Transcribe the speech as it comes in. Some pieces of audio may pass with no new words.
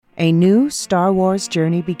A new Star Wars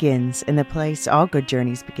journey begins in the place all good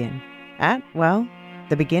journeys begin. At, well,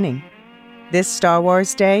 the beginning. This Star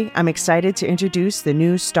Wars Day, I'm excited to introduce the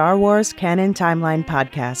new Star Wars Canon Timeline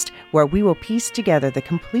podcast, where we will piece together the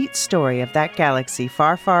complete story of that galaxy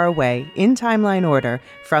far, far away in timeline order,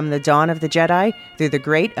 from the dawn of the Jedi through the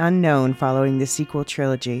great unknown following the sequel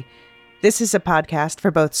trilogy. This is a podcast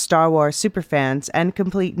for both Star Wars superfans and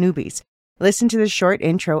complete newbies. Listen to the short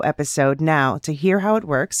intro episode now to hear how it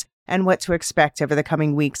works and what to expect over the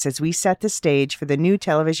coming weeks as we set the stage for the new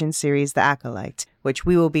television series The Acolyte, which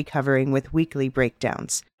we will be covering with weekly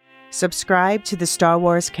breakdowns. Subscribe to the Star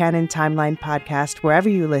Wars Canon Timeline podcast wherever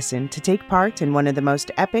you listen to take part in one of the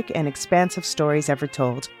most epic and expansive stories ever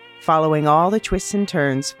told, following all the twists and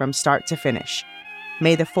turns from start to finish.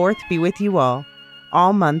 May the 4th be with you all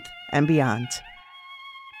month and beyond.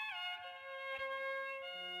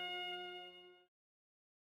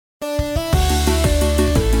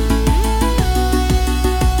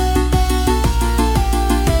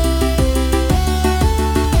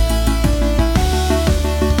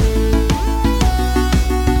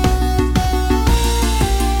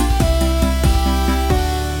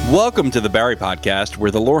 Welcome to the Barry Podcast,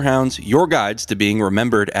 where the Lorehounds, your guides to being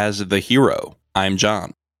remembered as the hero. I'm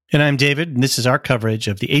John. And I'm David, and this is our coverage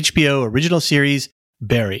of the HBO original series,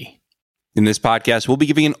 Barry. In this podcast, we'll be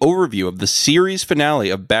giving an overview of the series finale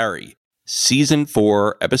of Barry, Season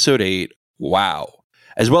 4, Episode 8, Wow,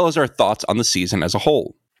 as well as our thoughts on the season as a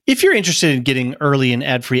whole. If you're interested in getting early and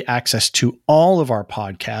ad-free access to all of our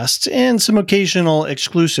podcasts and some occasional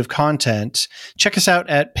exclusive content, check us out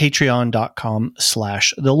at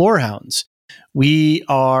patreon.com/thelorehounds. We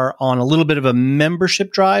are on a little bit of a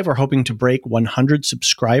membership drive. We're hoping to break 100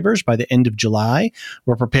 subscribers by the end of July.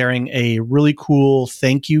 We're preparing a really cool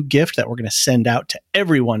thank you gift that we're going to send out to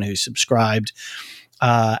everyone who's subscribed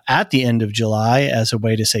at the end of July as a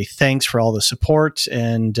way to say thanks for all the support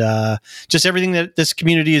and just everything that this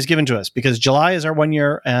community has given to us, because July is our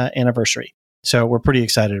 1-year anniversary. So we're pretty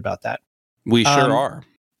excited about that. We sure are.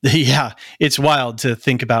 Yeah, it's wild to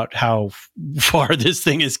think about how far this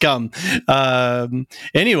thing has come.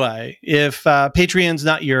 Anyway, if Patreon's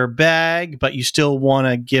not your bag, but you still want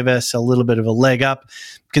to give us a little bit of a leg up,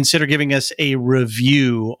 consider giving us a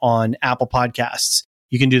review on Apple Podcasts.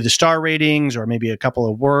 You can do the star ratings or maybe a couple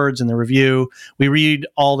of words in the review. We read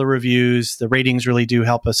all the reviews. The ratings really do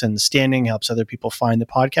help us in the standing, helps other people find the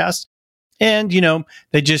podcast. And, you know,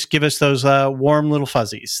 they just give us those warm little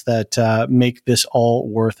fuzzies that make this all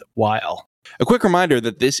worthwhile. A quick reminder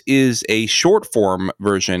that this is a short form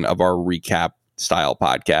version of our recap style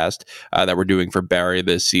podcast that we're doing for Barry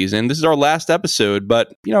this season. This is our last episode,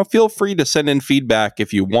 but, you know, feel free to send in feedback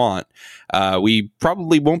if you want. We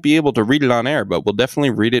probably won't be able to read it on air, but we'll definitely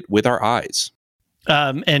read it with our eyes.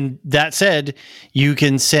 And that said, you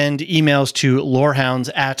can send emails to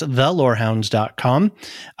lorehounds@thelorehounds.com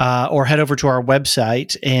or head over to our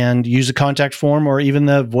website and use a contact form or even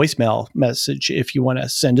the voicemail message if you want to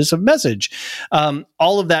send us a message.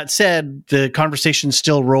 All of that said, the conversation's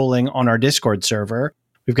still rolling on our Discord server.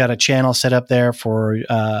 We've got a channel set up there for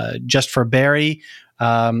just for Barry.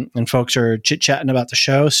 And folks are chit-chatting about the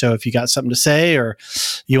show. So if you got something to say or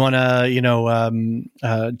you want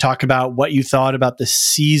to, talk about what you thought about the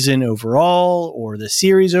season overall or the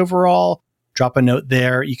series overall, drop a note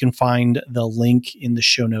there. You can find the link in the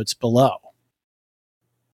show notes below.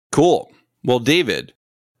 Cool. Well, David,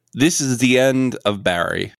 this is the end of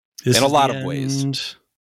Barry in a lot of ways.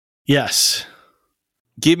 Yes.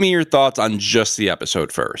 Give me your thoughts on just the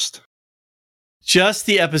episode first. Just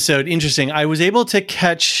the episode. Interesting. I was able to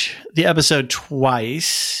catch the episode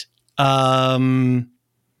twice. I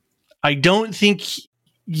don't think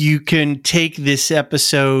you can take this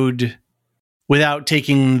episode without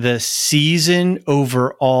taking the season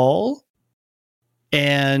overall.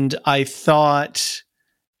 And I thought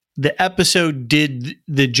the episode did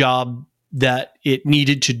the job that it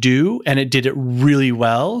needed to do, and it did it really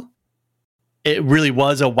well. It really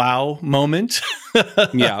was a wow moment.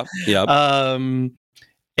 Yeah.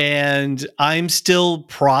 And I'm still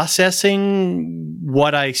processing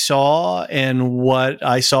what I saw and what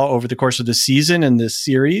I saw over the course of the season and this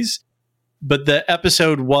series. But the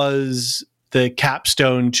episode was the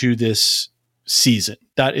capstone to this season.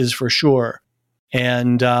 That is for sure.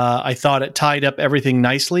 And I thought it tied up everything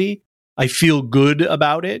nicely. I feel good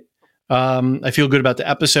about it. I feel good about the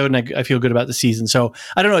episode, and I feel good about the season. So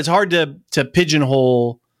I don't know. It's hard to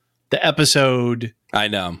pigeonhole the episode. I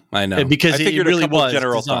know. Because I figured it really a couple was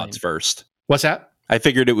general designed. thoughts first. What's that? I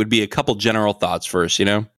figured it would be a couple general thoughts first, you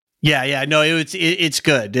know? Yeah. No, it's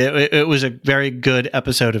good. It was a very good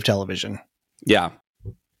episode of television. Yeah.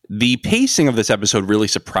 the pacing of this episode really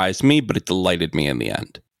surprised me, but it delighted me in the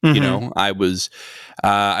end. Mm-hmm. You know, I was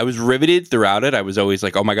riveted throughout it. I was always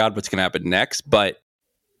like, oh my God, what's going to happen next? But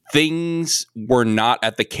things were not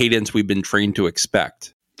at the cadence we've been trained to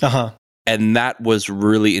expect. Uh-huh. And that was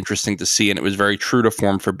really interesting to see. And it was very true to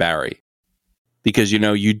form for Barry. Because, you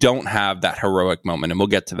know, you don't have that heroic moment. And we'll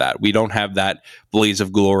get to that. We don't have that blaze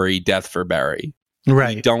of glory death for Barry.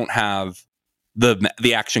 Right. We don't have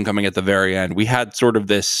the action coming at the very end. We had sort of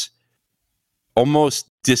this almost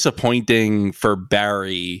disappointing for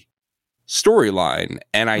Barry storyline.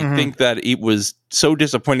 And I think that it was so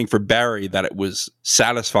disappointing for Barry that it was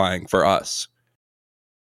satisfying for us.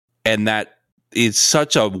 And that is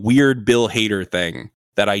such a weird Bill Hader thing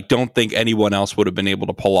that I don't think anyone else would have been able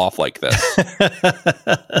to pull off like this.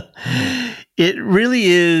 It really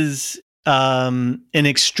is an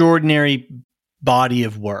extraordinary body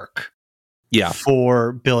of work.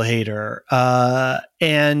 For Bill Hader.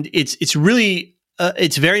 And it's really,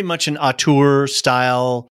 it's very much an auteur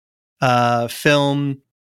style film.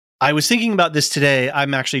 I was thinking about this today.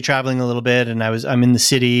 I'm actually traveling a little bit, and I'm in the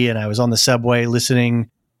city, and I was on the subway listening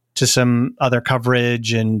to some other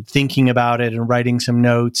coverage and thinking about it and writing some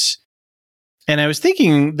notes. And I was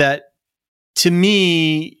thinking that, to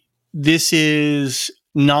me, this is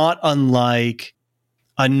not unlike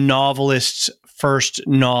a novelist's first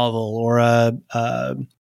novel or a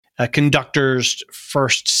conductor's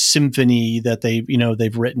first symphony that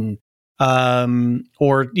they've written,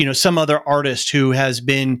 or some other artist who has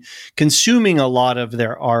been consuming a lot of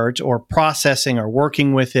their art or processing or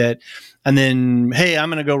working with it, and then, hey, I'm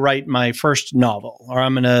going to go write my first novel, or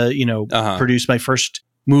I'm going to produce my first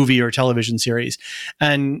movie or television series,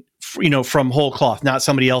 and from whole cloth, not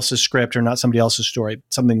somebody else's script or not somebody else's story,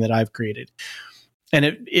 something that I've created. And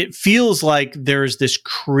it feels like there's this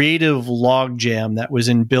creative logjam that was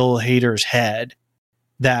in Bill Hader's head,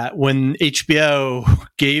 that when HBO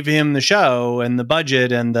gave him the show and the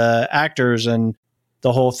budget and the actors and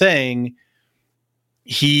the whole thing,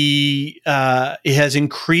 he has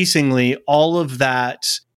increasingly all of that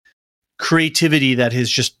creativity that has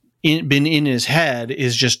just been in his head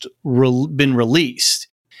is just been released.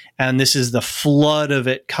 And this is the flood of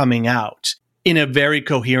it coming out in a very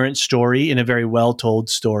coherent story, in a very well-told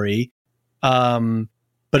story. But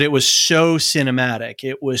it was so cinematic.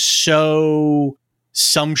 It was so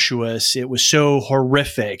sumptuous. It was so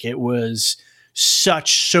horrific. It was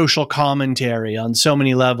such social commentary on so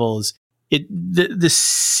many levels. The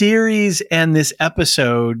series and this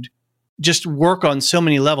episode just work on so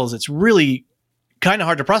many levels. It's really kind of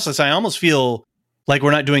hard to process. I almost feel like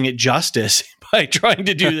we're not doing it justice by trying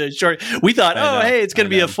to do this short. We thought, hey, it's going to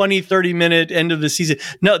be a funny 30-minute end of the season.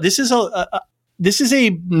 No, this is a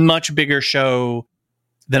much bigger show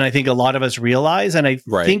than I think a lot of us realize. And I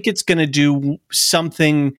think it's going to do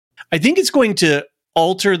something. I think it's going to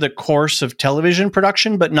alter the course of television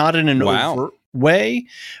production, but not in an overt way,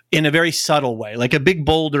 in a very subtle way, like a big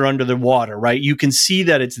boulder under the water, right? You can see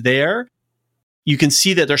that it's there. You can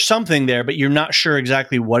see that there's something there, but you're not sure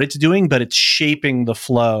exactly what it's doing, but it's shaping the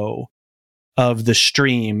flow of the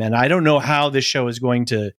stream. And I don't know how this show is going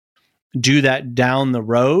to do that down the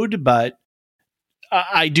road, but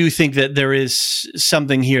I do think that there is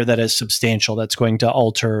something here that is substantial that's going to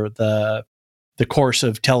alter the course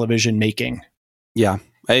of television making. Yeah,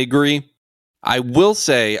 I agree. I will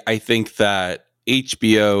say, I think that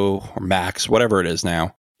HBO or Max, whatever it is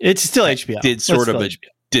now, it's still HBO, did sort of a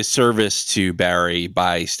disservice to Barry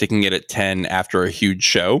by sticking it at 10 after a huge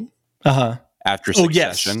show. After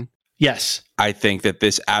Succession. Yes. I think that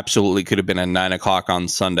this absolutely could have been a 9 o'clock on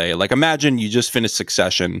Sunday. Like, imagine you just finished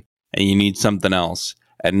Succession and you need something else,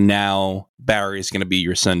 and now Barry is going to be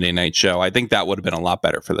your Sunday night show. I think that would have been a lot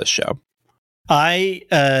better for this show. I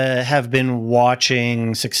have been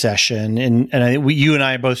watching Succession, and you and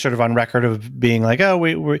I are both sort of on record of being like,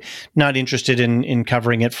 we're not interested in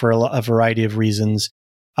covering it for a variety of reasons.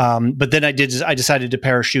 But then I decided to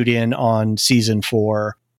parachute in on season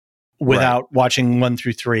 4 without watching 1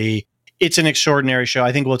 through 3. It's an extraordinary show.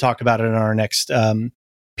 I think we'll talk about it in our next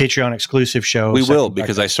Patreon exclusive show. We will,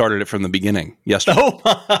 because I started it from the beginning yesterday.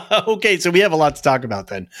 Oh, okay. So we have a lot to talk about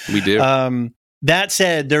then. We do. That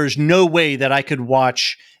said, there's no way that I could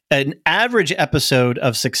watch an average episode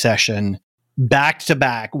of Succession back to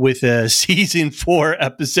back with a season 4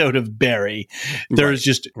 episode of Barry. There's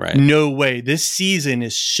just no way. This season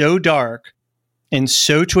is so dark and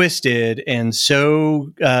so twisted and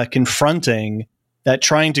so confronting that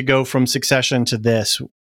trying to go from Succession to this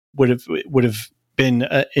would have been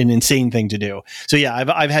an insane thing to do. So yeah,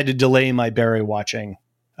 I've had to delay my Barry watching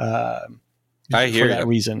I hear for that you.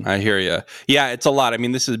 reason. I hear you. Yeah, it's a lot. I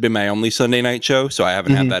mean, this has been my only Sunday night show, so I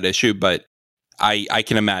haven't had that issue, but I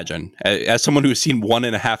can imagine. As someone who's seen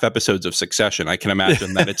 1.5 episodes of Succession, I can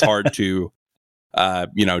imagine that it's hard to,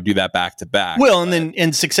 do that back to back. Well,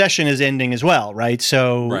 and Succession is ending as well, right?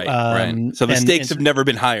 So, right. So the stakes have never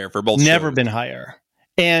been higher for both. Never shows. been higher.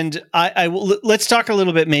 And I will, let's talk a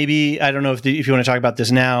little bit. Maybe I don't know if you want to talk about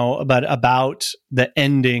this now, but about the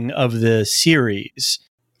ending of the series.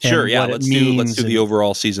 Sure. Yeah. Let's do the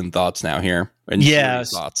overall season thoughts now here. And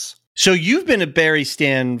series thoughts. So you've been a Barry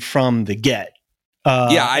stan from the get.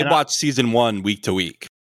 I watched season 1 week to week.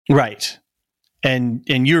 Right. And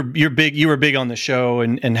you're big. You were big on the show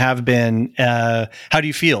and have been. How do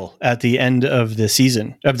you feel at the end of the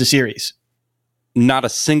season of the series? Not a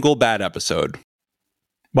single bad episode.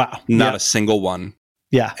 Wow. Not a single one.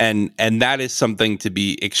 Yeah. And that is something to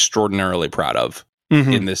be extraordinarily proud of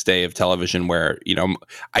in this day of television where,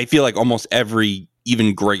 I feel like almost every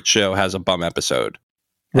even great show has a bum episode.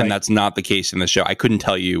 And that's not the case in this show. I couldn't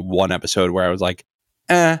tell you one episode where I was like,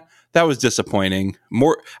 that was disappointing.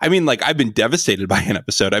 I've been devastated by an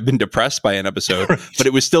episode. I've been depressed by an episode, but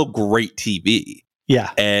it was still great TV.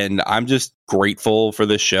 Yeah. And I'm just grateful for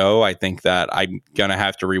this show. I think that I'm going to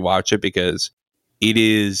have to rewatch it because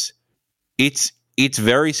it's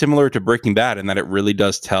very similar to Breaking Bad in that it really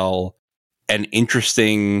does tell an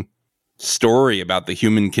interesting story about the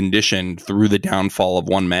human condition through the downfall of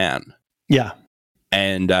one man. Yeah.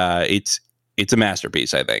 And it's a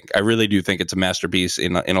masterpiece, I think. I really do think it's a masterpiece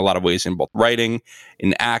in a lot of ways, in both writing,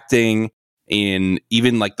 in acting, in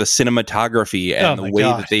even like the cinematography and the way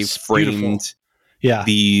that they've framed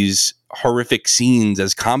these horrific scenes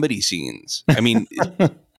as comedy scenes. I mean,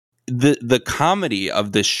 the comedy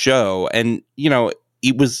of this show, and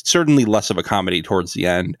it was certainly less of a comedy towards the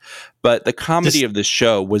end, but the comedy of this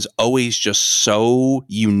show was always just so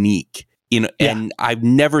unique. And I've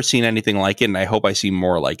never seen anything like it, and I hope I see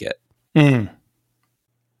more like it.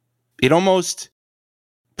 It almost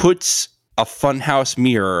puts a funhouse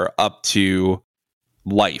mirror up to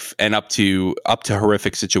life and up to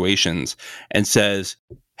horrific situations and says,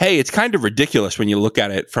 hey, it's kind of ridiculous when you look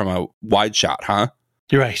at it from a wide shot, huh?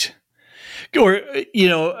 You're right. Or,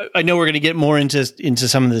 I know we're going to get more into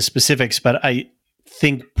some of the specifics, but I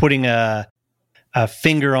think putting a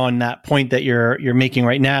finger on that point that you're making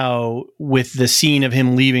right now with the scene of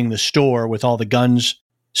him leaving the store with all the guns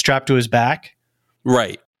strapped to his back.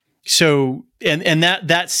 Right. So, and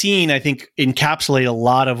that scene, I think, encapsulate a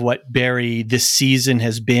lot of what Barry this season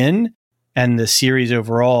has been and the series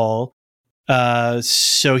overall.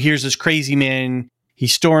 So here's this crazy man. He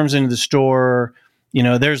storms into the store.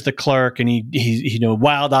 There's the clerk, and he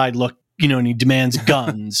wild-eyed look, and he demands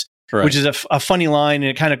guns. Right. Which is a funny line, and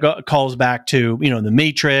it kind of calls back to the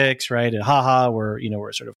Matrix, right? And where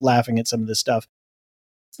we're sort of laughing at some of this stuff.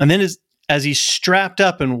 And then as he's strapped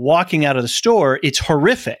up and walking out of the store, it's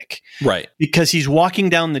horrific, right? Because he's walking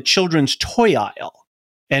down the children's toy aisle,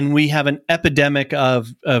 and we have an epidemic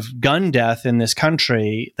of gun death in this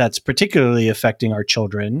country that's particularly affecting our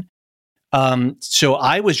children. So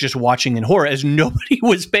I was just watching in horror as nobody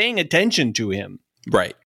was paying attention to him,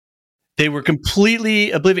 right? They were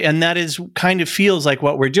completely oblivious, and that is kind of feels like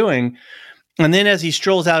what we're doing. And then as he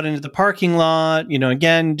strolls out into the parking lot,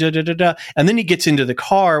 again, and then he gets into the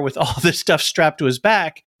car with all this stuff strapped to his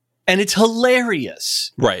back, and it's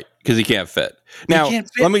hilarious. Right, because he can't fit. Now,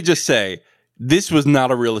 let me just say, this was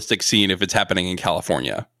not a realistic scene if it's happening in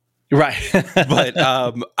California. Right. But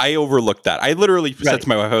I overlooked that. I literally said to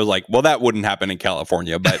my wife, I was like, well, that wouldn't happen in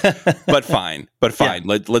California, but fine. Yeah.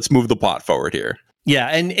 Let's move the plot forward here. Yeah,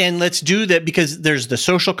 and let's do that because there's the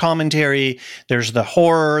social commentary, there's the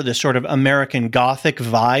horror, the sort of American Gothic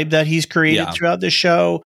vibe that he's created throughout the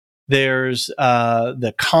show. There's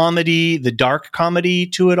the comedy, the dark comedy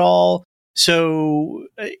to it all. So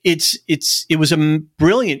it was a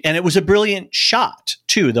brilliant shot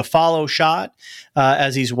too. The follow shot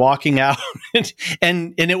as he's walking out,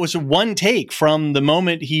 and it was one take from the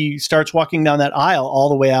moment he starts walking down that aisle all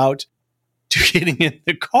the way out to getting in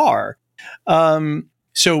the car.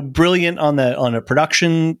 So brilliant on a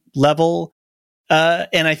production level.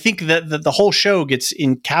 And I think that the whole show gets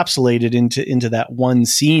encapsulated into that one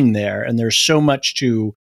scene there. And there's so much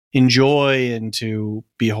to enjoy and to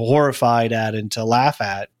be horrified at and to laugh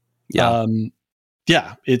at. Yeah.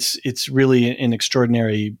 It's really an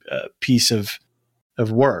extraordinary piece of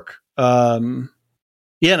work. And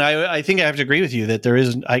I think I have to agree with you that there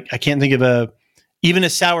isn't, I can't think of even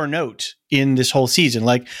a sour note in this whole season.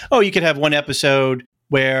 Like, you could have one episode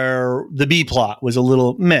where the B plot was a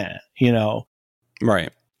little meh,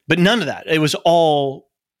 Right. But none of that. It was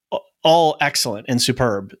all all excellent and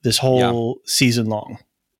superb this whole season long.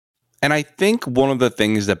 And I think one of the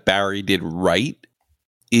things that Barry did right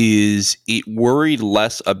is it worried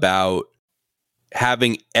less about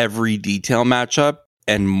having every detail match up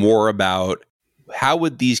and more about how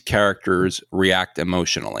would these characters react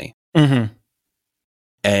emotionally. Mm-hmm.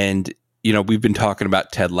 And, we've been talking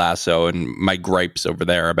about Ted Lasso and my gripes over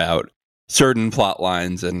there about certain plot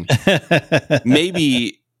lines. And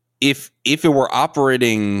maybe if it were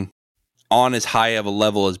operating on as high of a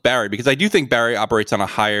level as Barry, because I do think Barry operates on a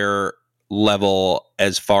higher level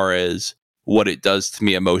as far as what it does to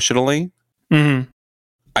me emotionally,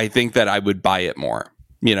 I think that I would buy it more,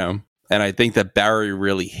 and I think that Barry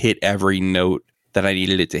really hit every note that I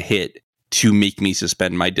needed it to hit to make me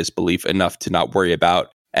suspend my disbelief enough to not worry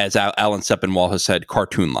about, as Alan Sepinwall has said,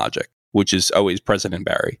 cartoon logic, which is always present in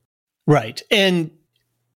Barry. Right. And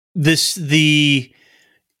the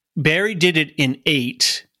Barry did it in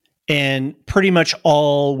 8 and pretty much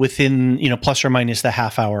all within, plus or minus the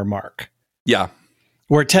half-hour mark. Yeah.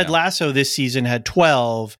 Where Ted Lasso this season had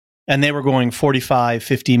 12, and they were going 45,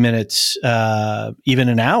 50 minutes, even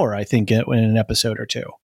an hour, I think, in an episode or two.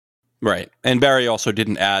 Right. And Barry also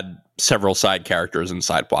didn't add several side characters and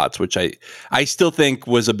side plots, which I still think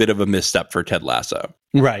was a bit of a misstep for Ted Lasso.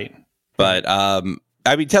 Right. But,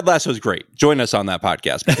 Ted Lasso is great. Join us on that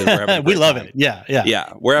podcast because we're having we love time. it. Yeah.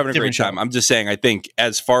 Yeah, we're having a great time. I'm just saying, I think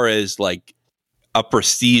as far as like a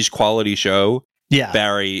prestige quality show,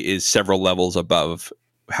 Barry is several levels above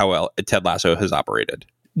how well Ted Lasso has operated.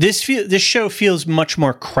 This show feels much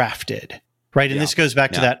more crafted, right? And this goes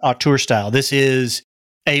back to that auteur style. This is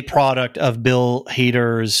a product of Bill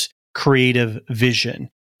Hader's creative vision.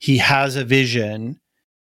 He has a vision.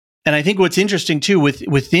 And I think what's interesting too,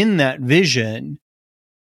 within that vision,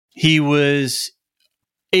 he was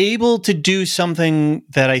able to do something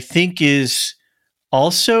that I think is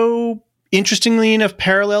also, interestingly enough,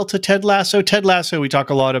 parallel to Ted Lasso. Ted Lasso, we talk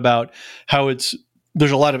a lot about how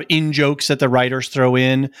there's a lot of in-jokes that the writers throw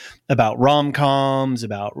in about rom-coms,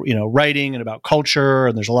 about, writing and about culture.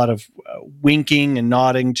 And there's a lot of winking and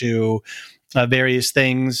nodding to various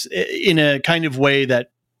things in a kind of way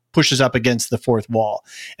that pushes up against the fourth wall.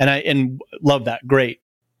 And I love that. Great.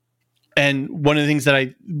 And one of the things that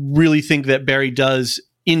I really think that Barry does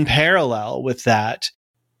in parallel with that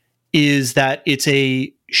is that it's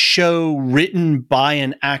a show written by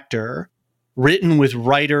an actor, written with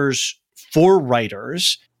writers for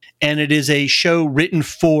writers, and it is a show written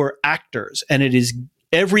for actors. And it is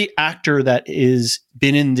every actor that is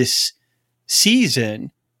been in this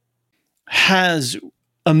season has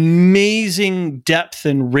amazing depth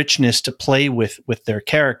and richness to play with their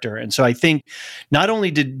character. And so I think not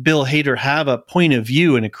only did Bill Hader have a point of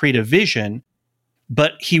view and a creative vision,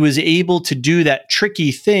 but he was able to do that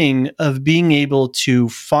tricky thing of being able to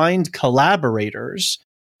find collaborators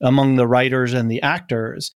among the writers and the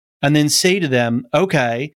actors and then say to them,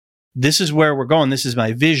 okay, this is where we're going. This is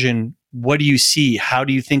my vision. What do you see? How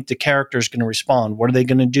do you think the character is going to respond? What are they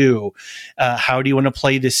going to do? How do you want to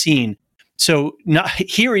play this scene? So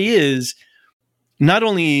here he is, not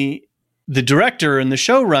only the director and the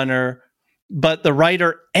showrunner, but the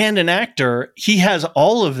writer and an actor. He has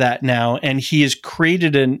all of that now, and he has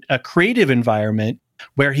created a creative environment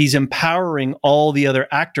where he's empowering all the other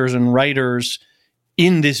actors and writers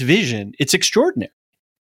in this vision. It's extraordinary.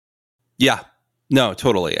 Yeah, no,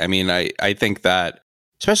 totally. I mean, I think that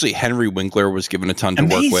especially Henry Winkler was given a ton to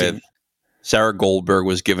work with. Sarah Goldberg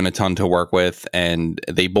was given a ton to work with, and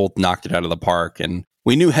they both knocked it out of the park. And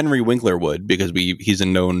we knew Henry Winkler would because he's a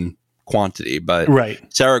known quantity. But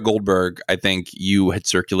Sarah Goldberg, I think you had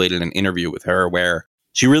circulated an interview with her where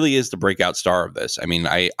she really is the breakout star of this. I mean,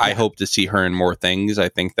 I hope to see her in more things. I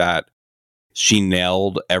think that she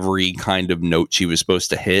nailed every kind of note she was supposed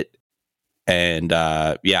to hit. And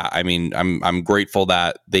I mean, I'm grateful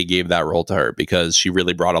that they gave that role to her because she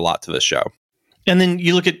really brought a lot to the show. And then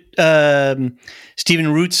you look at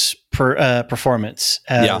Stephen Root's performance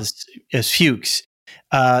as Fuchs,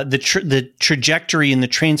 the trajectory and the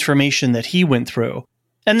transformation that he went through,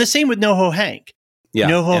 and the same with NoHo Hank. Yeah,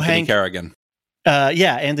 NoHo Anthony Hank, Carrigan.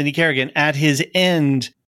 Anthony Carrigan at his end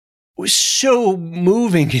was so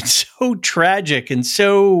moving and so tragic and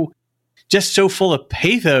so full of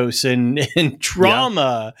pathos and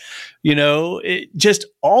drama. Just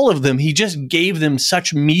all of them. He just gave them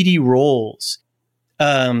such meaty roles.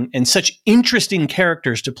 And such interesting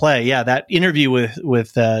characters to play. Yeah, that interview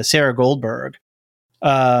with Sarah Goldberg,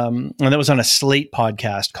 and that was on a Slate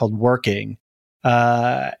podcast called Working,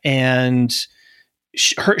 and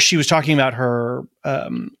she was talking about her a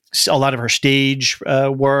lot of her stage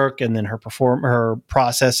work and then her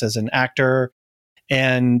process as an actor,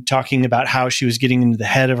 and talking about how she was getting into the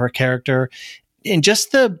head of her character. And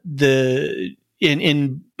just in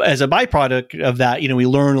as a byproduct of that, we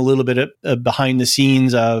learn a little bit of behind the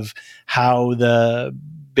scenes of how the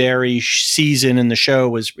Barry season in the show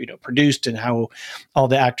was, produced and how all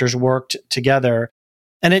the actors worked together.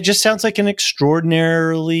 And it just sounds like an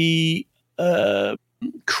extraordinarily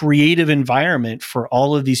creative environment for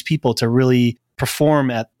all of these people to really perform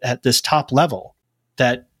at this top level.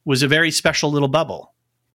 That was a very special little bubble.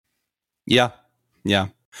 Yeah. Yeah.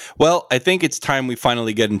 Well, I think it's time we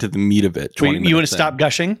finally get into the meat of it. You want to stop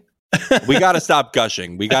gushing? We got to stop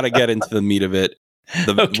gushing. We got to get into the meat of it.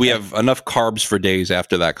 Okay. We have enough carbs for days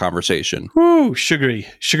after that conversation. Woo, sugary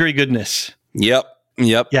goodness. Yep.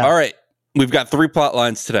 Yeah. All right. We've got 3 plot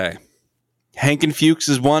lines today. Hank and Fuchs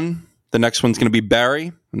is one. The next one's going to be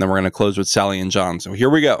Barry. And then we're going to close with Sally and John. So here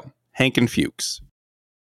we go. Hank and Fuchs.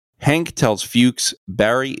 Hank tells Fuchs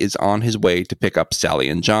Barry is on his way to pick up Sally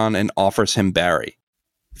and John and offers him Barry.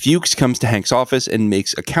 Fuchs comes to Hank's office and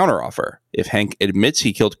makes a counteroffer. If Hank admits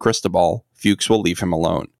he killed Cristobal, Fuchs will leave him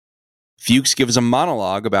alone. Fuchs gives a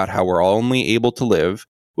monologue about how we're only able to live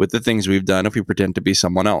with the things we've done if we pretend to be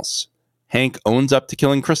someone else. Hank owns up to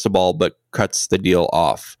killing Cristobal, but cuts the deal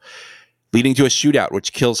off, leading to a shootout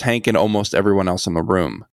which kills Hank and almost everyone else in the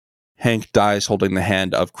room. Hank dies holding the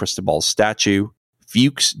hand of Cristobal's statue.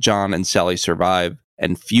 Fuchs, John, and Sally survive,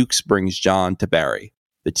 and Fuchs brings John to Barry.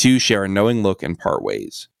 The two share a knowing look and part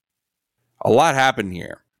ways. A lot happened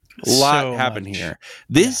here. Here.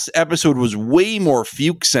 This episode was way more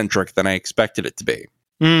Fuchs-centric than I expected it to be.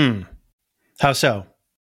 How so?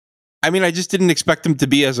 I mean, I just didn't expect him to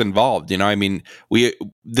be as involved.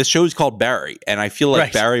 The show's called Barry, and I feel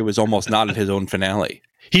like Barry was almost not at his own finale.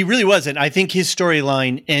 He really wasn't. I think his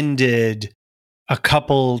storyline ended a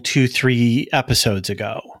couple, 2-3 episodes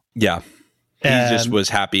ago. Yeah. He just was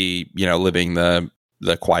happy, living the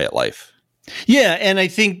quiet life. Yeah, and I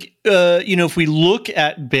think, if we look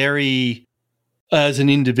at Barry as an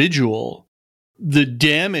individual, the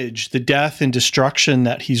damage, the death and destruction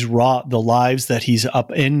that he's wrought, the lives that he's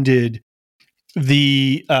upended,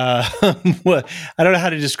 the, I don't know how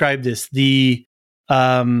to describe this, the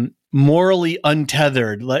morally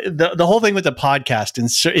untethered, like the whole thing with the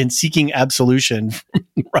podcast and seeking absolution,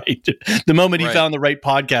 right? The moment he found the right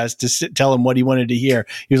podcast to tell him what he wanted to hear,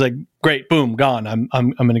 he was like, great, boom, gone.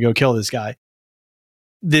 I'm going to go kill this guy.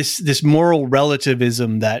 This moral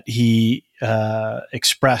relativism that he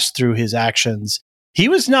expressed through his actions, he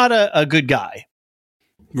was not a good guy,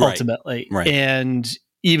 ultimately. Right. And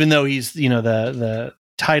even though he's, the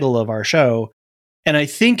title of our show, and I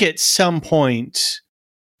think at some point,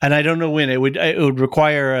 and I don't know when, it would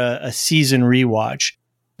require a season rewatch,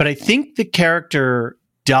 but I think the character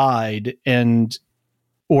died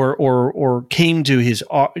or came to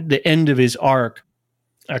the end of his arc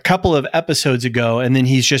a couple of episodes ago, and then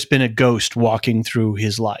he's just been a ghost walking through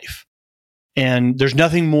his life. And there's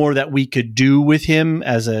nothing more that we could do with him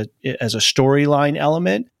as a storyline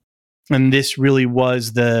element. And this really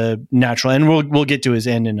was the natural, and we'll get to his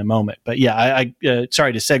end in a moment. But yeah, I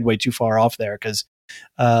sorry to segue too far off there, because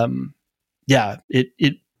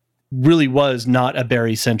it really was not a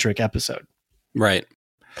Barry-centric episode. Right.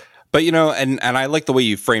 But, and I like the way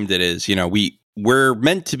you framed it is, we're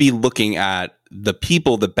meant to be looking at the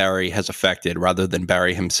people that Barry has affected rather than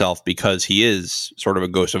Barry himself, because he is sort of a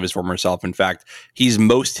ghost of his former self. In fact, he's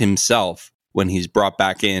most himself when he's brought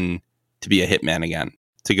back in to be a hitman again,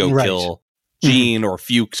 to go kill Gene or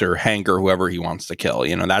Fuchs or Hank or whoever he wants to kill.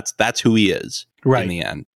 That's who he is in the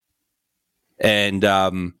end. And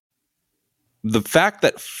the fact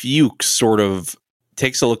that Fuchs sort of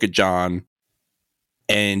takes a look at John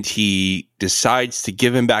and he decides to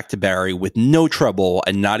give him back to Barry with no trouble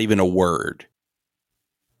and not even a word,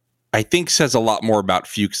 I think says a lot more about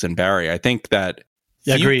Fuchs than Barry. I think that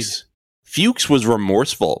Fuchs was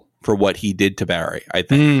remorseful for what he did to Barry, I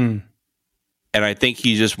think. And I think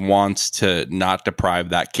he just wants to not deprive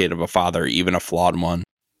that kid of a father, even a flawed one.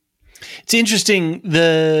 It's interesting.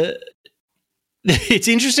 It's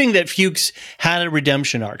interesting that Fuchs had a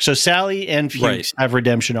redemption arc. So Sally and Fuchs have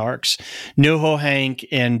redemption arcs. NoHo Hank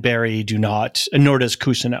and Barry do not, nor does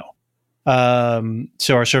Kusino.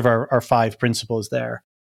 So our 5 principles there.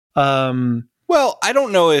 Well, I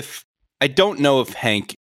don't know if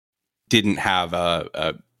Hank didn't have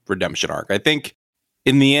a redemption arc. I think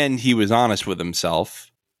in the end he was honest with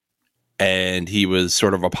himself, and he was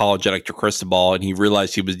sort of apologetic to Cristobal, and he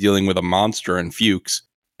realized he was dealing with a monster in Fuchs,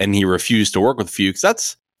 and he refused to work with Fuchs.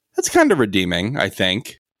 That's kind of redeeming, I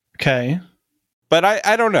think. Okay. But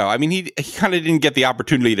I don't know. I mean, he kind of didn't get the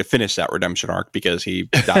opportunity to finish that redemption arc because he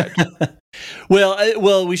died.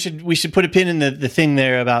 Well, we should put a pin in the thing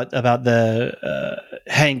there about the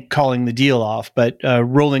Hank calling the deal off, but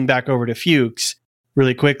rolling back over to Fuchs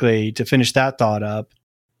really quickly to finish that thought up.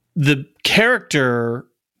 The character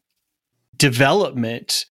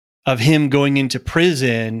development of him going into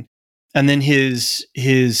prison, and then his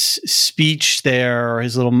speech there, or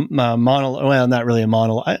his little monologue. Well, not really a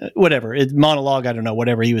monologue. Whatever. It's monologue. I don't know.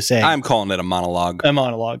 Whatever he was saying. I'm calling it a monologue. A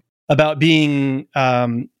monologue about being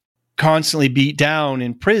constantly beat down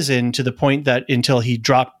in prison to the point that until he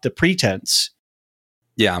dropped the pretense.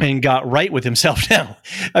 Yeah. And got right with himself now.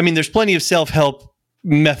 I mean, there's plenty of self-help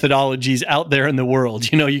methodologies out there in the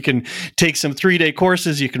world. You can take some 3-day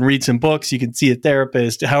courses, you can read some books, you can see a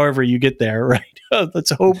therapist, however you get there, right? Let's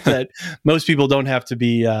hope that most people don't have to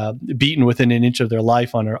be beaten within an inch of their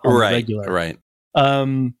life on a regular. Right.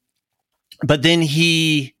 But then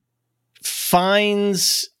he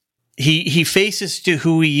finds, he faces to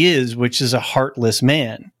who he is, which is a heartless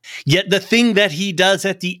man. Yet the thing that he does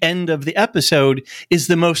at the end of the episode is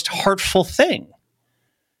the most heartful thing.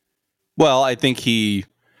 Well, I think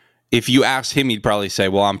if you ask him, he'd probably say,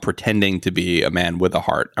 well, I'm pretending to be a man with a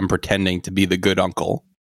heart. I'm pretending to be the good uncle,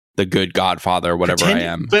 the good godfather, whatever I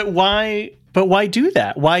am. But why do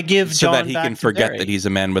that? Why give so John that he back can to forget Barry? that he's a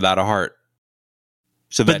man without a heart?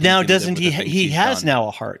 But now doesn't he has now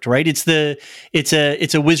a heart, right? It's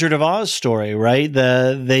a Wizard of Oz story, right?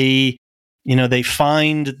 They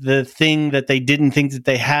find the thing that they didn't think that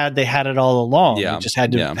they had it all along. Yeah. They just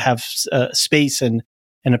had to have space and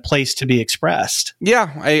a place to be expressed.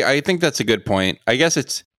 Yeah, I think that's a good point. I guess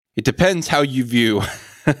it depends how you view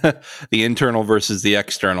the internal versus the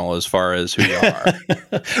external as far as who you are.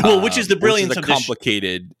 Well, which is the brilliance of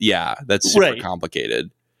complicated. That's super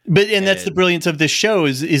complicated. But that's the brilliance of this show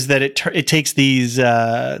is that it takes these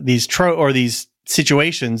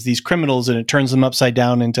situations, these criminals, and it turns them upside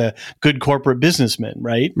down into good corporate businessmen,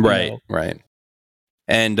 right? Right.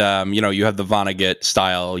 And you have the Vonnegut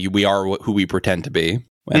style. We are who we pretend to be,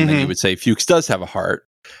 and then you would say Fuchs does have a heart,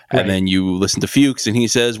 and then you listen to Fuchs, and he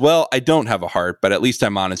says, "Well, I don't have a heart, but at least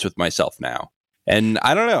I'm honest with myself now." And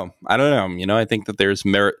I don't know. I think that there's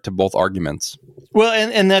merit to both arguments. Well,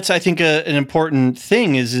 and that's, I think, an important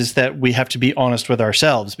thing is that we have to be honest with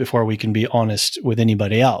ourselves before we can be honest with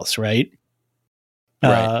anybody else, right?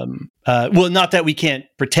 Right. Well, not that we can't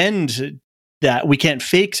pretend that we can't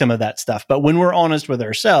fake some of that stuff, but when we're honest with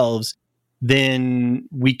ourselves, then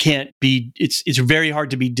we can't be. It's very hard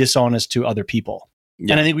to be dishonest to other people.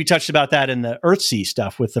 Yeah. And I think we touched about that in the Earthsea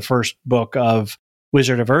stuff with the first book of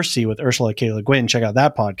Wizard of Earthsea with Ursula K. Le Guin. Check out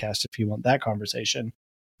that podcast if you want that conversation,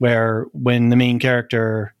 where when the main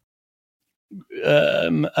character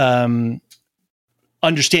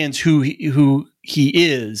understands who he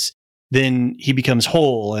is, then he becomes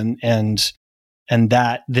whole, and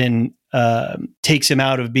that then takes him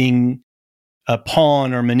out of being a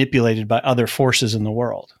pawn or manipulated by other forces in the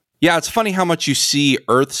world. Yeah, it's funny how much you see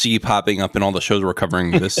Earthsea popping up in all the shows we're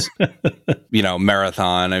covering this,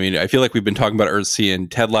 marathon. I mean, I feel like we've been talking about Earthsea in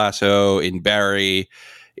Ted Lasso, in Barry,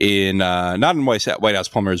 in not in White House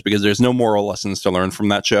Plumbers, because there's no moral lessons to learn from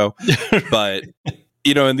that show. But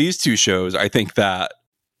in these two shows, I think that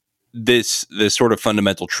this sort of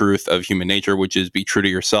fundamental truth of human nature, which is be true to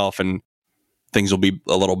yourself and things will be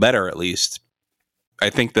a little better, at least.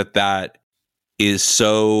 I think that is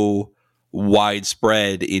so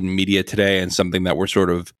widespread in media today, and something that we're sort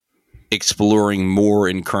of exploring more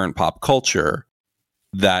in current pop culture,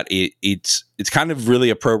 that it's kind of really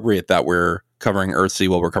appropriate that we're covering Earthsea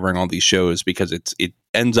while we're covering all these shows, because it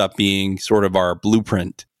ends up being sort of our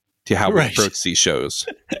blueprint to how we approach these shows.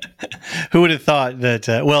 Who would have thought that?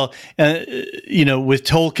 With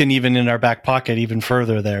Tolkien even in our back pocket, even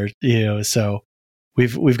further there. So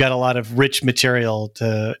we've got a lot of rich material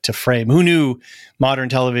to frame. Who knew modern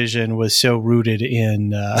television was so rooted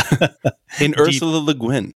in in Ursula Le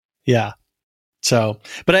Guin? Yeah. So,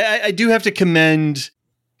 but I do have to commend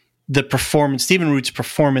the performance, Stephen Root's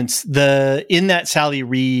performance. In that Sally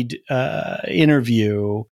Reed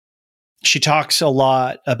interview, she talks a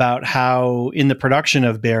lot about how in the production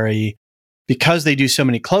of Barry, because they do so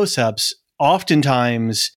many close-ups,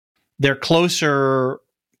 oftentimes they're closer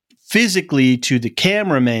physically to the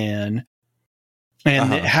cameraman,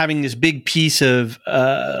 and having this big piece of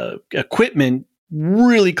equipment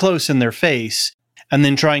really close in their face, and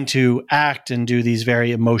then trying to act and do these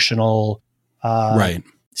very emotional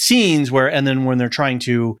scenes and then when they're trying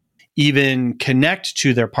to even connect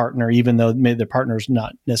to their partner, even though maybe their partner's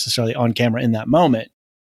not necessarily on camera in that moment.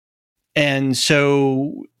 And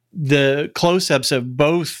so the close-ups of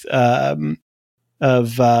both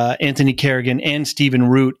Anthony Kerrigan and Stephen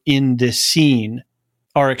Root in this scene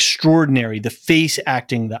are extraordinary. The face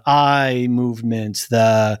acting, the eye movements,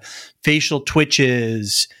 the facial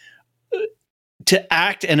twitches, to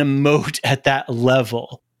act and emote at that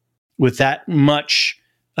level with that much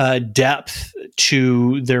depth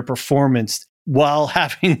to their performance while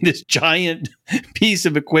having this giant piece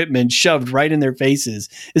of equipment shoved right in their faces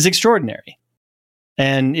is extraordinary.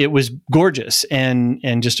 And it was gorgeous and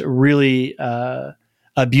just really a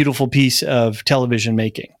beautiful piece of television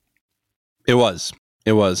making. It was.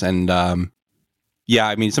 And yeah,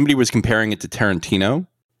 I mean, somebody was comparing it to Tarantino,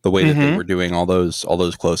 the way that they were doing all those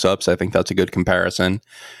close-ups. I think that's a good comparison.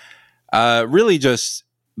 Really just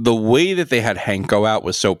the way that they had Hank go out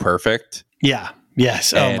was so perfect. Yeah.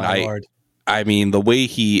 Yes. And oh, my Lord. I mean, the way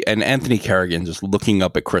and Anthony Kerrigan just looking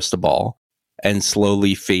up at Cristobal and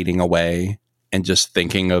slowly fading away and just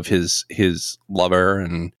thinking of his lover.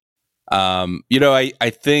 And, I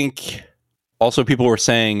think also people were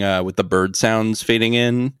saying with the bird sounds fading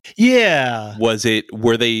in. Yeah. Were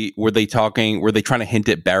they trying to hint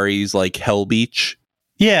at Barry's like Hell Beach?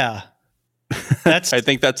 Yeah. That's I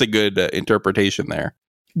think that's a good interpretation there.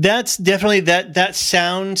 That's definitely that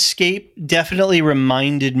soundscape definitely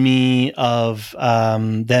reminded me of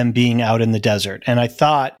them being out in the desert. And I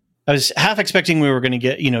was half expecting we were going to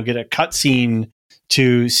get a cutscene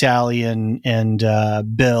to Sally and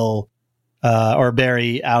Bill or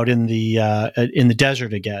Barry out in the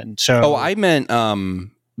desert again. So I meant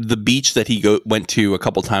the beach that he went to a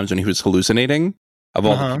couple times when he was hallucinating of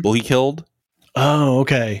all the people he killed. Oh,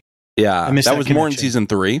 okay. Yeah, that was more in season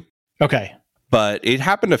 3. Okay. But it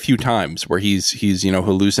happened a few times where he's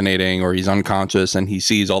hallucinating or he's unconscious and he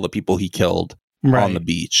sees all the people he killed on the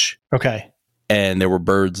beach. Okay. And there were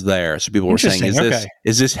birds there. So people were saying,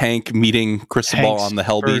 is this Hank meeting Cristobal on the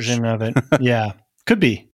Hell Beach? Version of it. Yeah. Could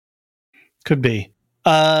be.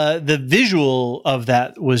 The visual of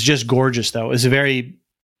that was just gorgeous, though. It was a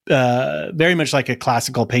very much like a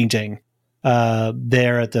classical painting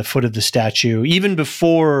there at the foot of the statue. Even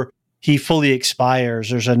before he fully expires,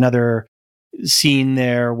 there's another scene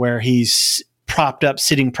there where he's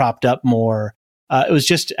sitting propped up more. It was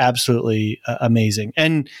just absolutely amazing.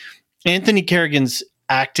 And Anthony Kerrigan's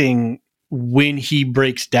acting when he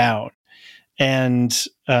breaks down and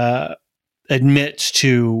admits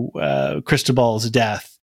to Cristobal's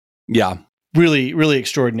death. Yeah. Really, really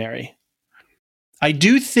extraordinary. I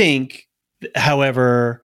do think,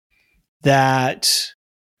 however, that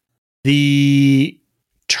the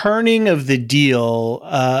turning of the deal,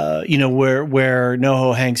 where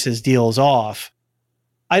NoHo Hanks' deal is off,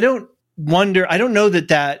 I don't know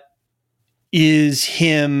that is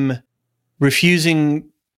him refusing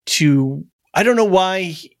to, I don't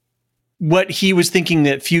know what he was thinking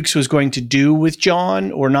that Fuchs was going to do with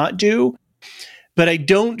John or not do, but I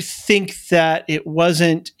don't think that it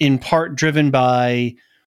wasn't in part driven by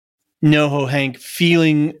NoHo Hank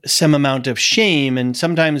feeling some amount of shame. And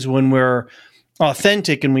sometimes when we're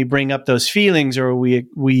authentic and we bring up those feelings or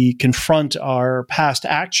we confront our past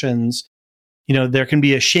actions, there can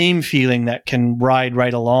be a shame feeling that can ride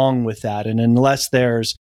right along with that. And unless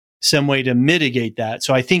there's some way to mitigate that.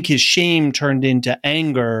 So I think his shame turned into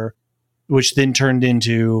anger, which then turned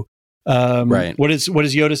into, right. What does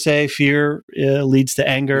Yoda say? Fear leads to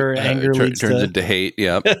anger. Anger turns into hate.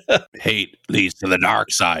 Yeah. Hate leads to the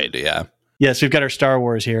dark side. Yeah. Yes. We've got our Star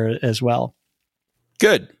Wars here as well.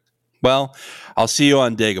 Good. Well, I'll see you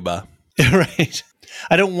on Dagobah. Right.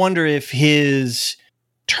 I don't wonder if his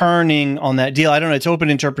turning on that deal, I don't know. It's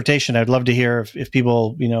open interpretation. I'd love to hear if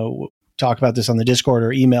people, talk about this on the Discord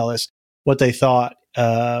or email us what they thought.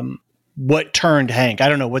 What turned Hank? I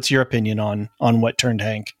don't know. What's your opinion on what turned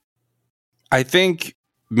Hank? I think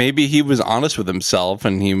maybe he was honest with himself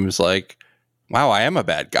and he was like, wow, I am a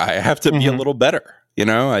bad guy. I have to be a little better.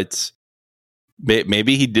 It's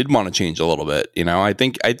maybe he did want to change a little bit.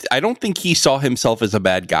 I don't think he saw himself as a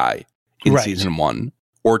bad guy in season 1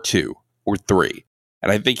 or 2 or 3.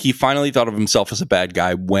 And I think he finally thought of himself as a bad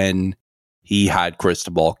guy when he had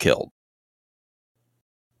Cristobal killed.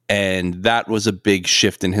 And that was a big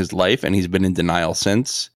shift in his life. And he's been in denial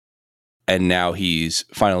since. And now he's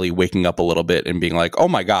finally waking up a little bit and being like, oh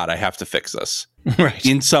my God, I have to fix this. Right.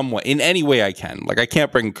 In some way, in any way I can. Like, I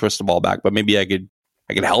can't bring Cristobal back, but maybe I could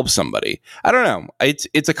help somebody. I don't know.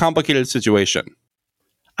 It's a complicated situation.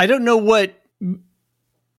 I don't know what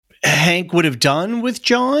Hank would have done with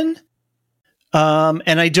John.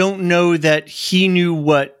 And I don't know that he knew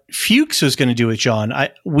what Fuchs was going to do with John.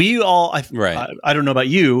 I don't know about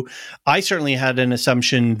you. I certainly had an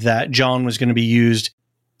assumption that John was going to be used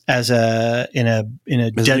as a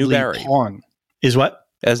deadly pawn. Is what?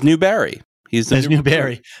 As new Barry. He's the as new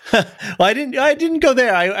Barry. Well, I didn't go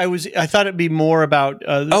there. I thought it'd be more about.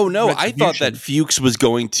 Oh no, I thought that Fuchs was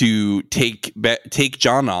going to take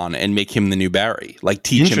John on and make him the new Barry, like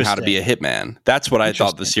teach him how to be a hitman. That's what I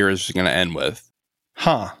thought the series was going to end with.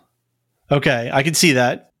 Huh. Okay, I can see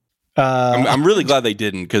that. I'm really glad they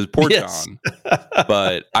didn't, because poor John.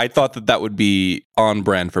 But I thought that would be on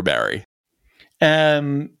brand for Barry.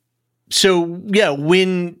 So yeah,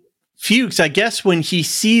 when Fuchs, I guess when he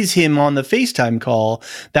sees him on the FaceTime call,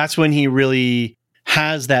 that's when he really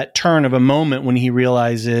has that turn of a moment when he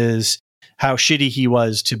realizes how shitty he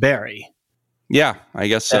was to Barry. Yeah, I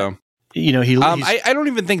guess so. You know, I don't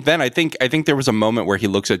even think then. I think there was a moment where he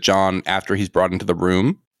looks at John after he's brought into the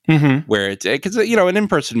room, where it's, because an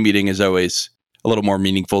in-person meeting is always a little more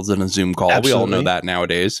meaningful than a Zoom call. Absolutely. We all know that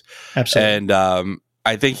nowadays. Absolutely. And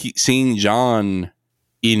I think seeing John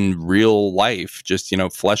in real life, just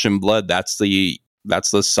flesh and blood, that's the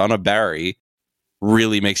son of Barry,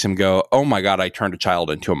 really makes him go, oh my God, I turned a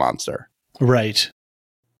child into a monster. Right.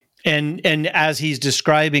 And as he's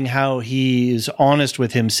describing how he's honest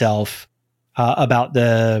with himself about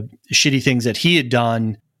the shitty things that he had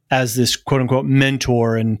done as this quote unquote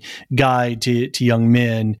mentor and guide to young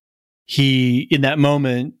men, he in that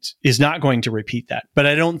moment is not going to repeat that. But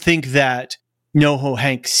I don't think that NoHo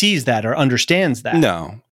Hank sees that or understands that.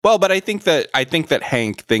 No. Well, but I think that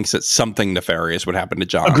Hank thinks that something nefarious would happen to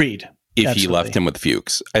John. Agreed. If Absolutely. He left him with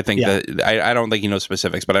Fuchs. I think that I don't think he knows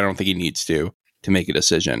specifics, but I don't think he needs to make a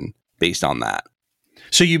decision based on that.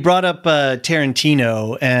 So you brought up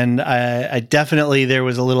Tarantino, and I definitely, there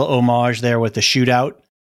was a little homage there with the shootout.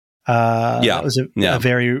 That was a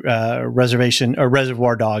very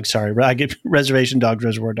Reservoir Dogs. Sorry, I get Reservation Dogs,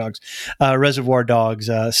 Reservoir Dogs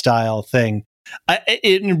style thing.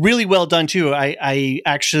 It really well done too. I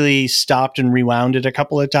actually stopped and rewound it a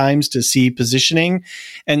couple of times to see positioning,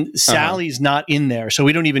 and Sally's not in there, so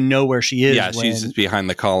we don't even know where she is. Yeah, she's behind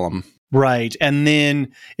the column. Right. And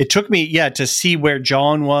then it took me, to see where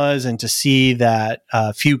John was and to see that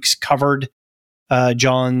Fuchs covered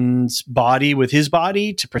John's body with his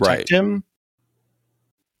body to protect him.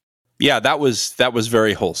 Yeah, that was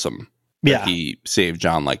very wholesome. Yeah. He saved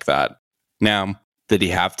John like that. Now, did he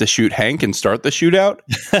have to shoot Hank and start the shootout?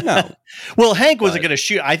 No. Well, Hank wasn't going to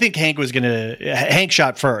shoot. I think Hank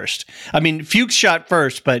shot first. I mean, Fuchs shot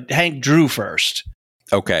first, but Hank drew first.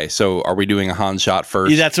 Okay, so are we doing a Han shot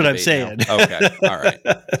first? That's what I'm saying. Now? Okay, all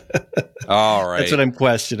right. That's what I'm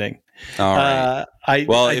questioning. All right.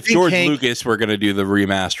 If George Lucas were going to do the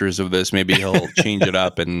remasters of this, maybe he'll change it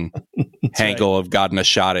up, and Hank will have gotten a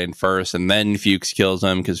shot in first, and then Fuchs kills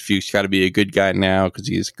him, because Fuchs got to be a good guy now because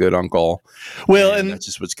he's a good uncle. Well, and that's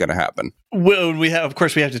just what's going to happen. Well, we have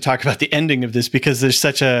to talk about the ending of this, because there's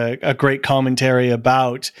such a great commentary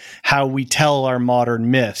about how we tell our modern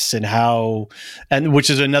myths, and which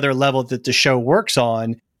is another level that the show works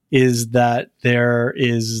on, is that there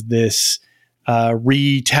is this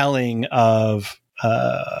retelling of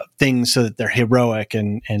things so that they're heroic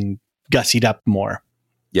and gussied up more.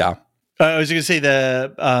 Yeah. I was going to say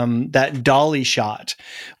that dolly shot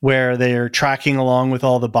where they're tracking along with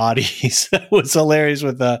all the bodies. That was hilarious,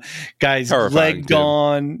 with the guy's leg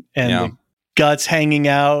gone and the guts hanging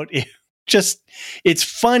out. It's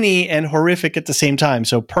funny and horrific at the same time.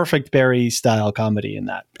 So perfect Barry style comedy in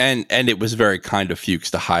that. And it was very kind of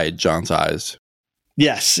Fuchs to hide John's eyes.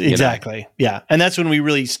 Yes, exactly. Yeah. And that's when we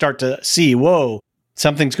really start to see, whoa,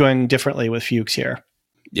 something's going differently with Fuchs here.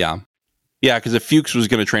 Yeah. Yeah, because if Fuchs was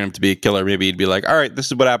going to train him to be a killer, maybe he'd be like, all right, this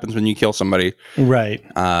is what happens when you kill somebody. Right.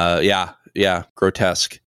 Yeah.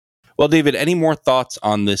 Grotesque. Well, David, any more thoughts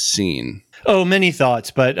on this scene? Oh, many thoughts,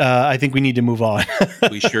 but I think we need to move on.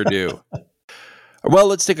 We sure do. Well,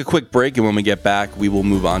 let's take a quick break, and when we get back, we will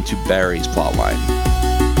move on to Barry's plotline.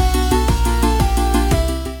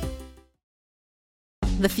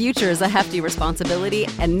 The future is a hefty responsibility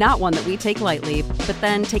and not one that we take lightly. But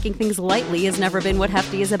then taking things lightly has never been what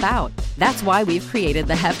Hefty is about. That's why we've created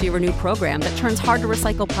the Hefty Renew program that turns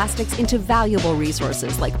hard-to-recycle plastics into valuable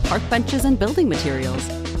resources like park benches and building materials.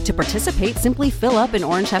 To participate, simply fill up an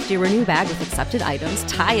orange Hefty Renew bag with accepted items,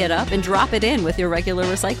 tie it up, and drop it in with your regular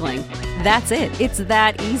recycling. That's it. It's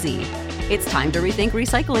that easy. It's time to rethink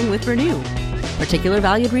recycling with Renew. Particular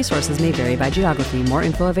valued resources may vary by geography. More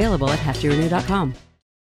info available at heftyrenew.com.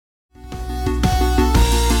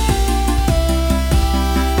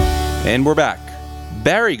 And we're back.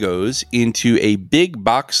 Barry goes into a big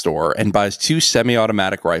box store and buys 2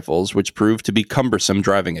 semi-automatic rifles, which prove to be cumbersome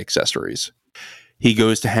driving accessories. He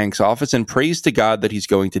goes to Hank's office and prays to God that he's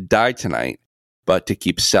going to die tonight, but to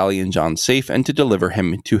keep Sally and John safe and to deliver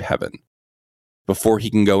him to heaven. Before he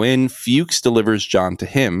can go in, Fuchs delivers John to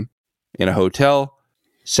him, In a hotel,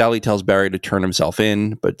 Sally tells Barry to turn himself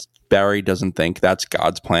in, but Barry doesn't think that's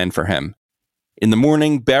God's plan for him. In the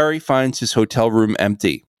morning, Barry finds his hotel room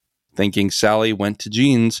empty. Thinking Sally went to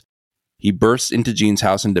Jean's, he bursts into Jean's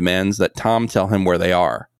house and demands that Tom tell him where they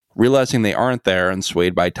are. Realizing they aren't there and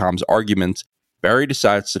swayed by Tom's arguments, Barry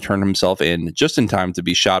decides to turn himself in just in time to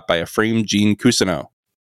be shot by a framed Jean Cousineau.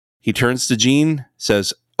 He turns to Jean,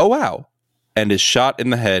 says, "Oh wow," and is shot in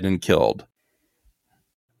the head and killed.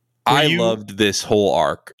 I loved this whole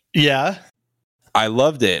arc. Yeah. I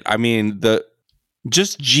loved it. I mean,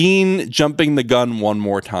 just Jean jumping the gun one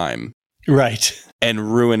more time. Right.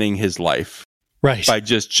 And ruining his life. Right. By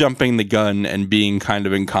just jumping the gun and being kind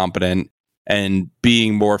of incompetent and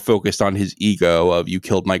being more focused on his ego of you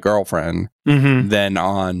killed my girlfriend than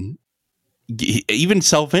on even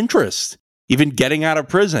self-interest, even getting out of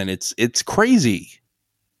prison. It's crazy.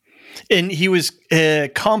 And he was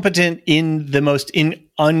competent in the most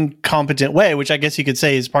uncompetent way, which I guess you could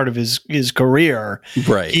say is part of his career.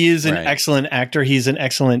 Right. He is an excellent actor. He's an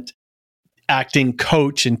excellent acting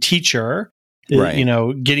coach and teacher,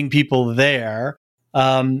 getting people there.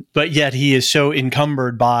 But yet he is so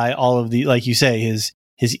encumbered by all of the, like you say, his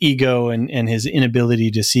ego and his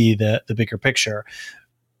inability to see the bigger picture.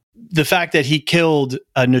 The fact that he killed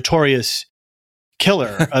a notorious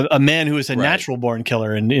killer, a man who is a natural born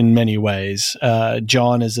killer in many ways.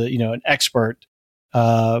 John is an expert.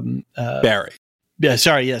 Barry. Yeah,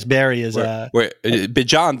 sorry. Yes, Barry is. But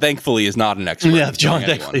John, thankfully, is not an expert. Yeah, John,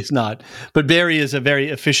 thankfully, is not. But Barry is a very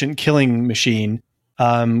efficient killing machine.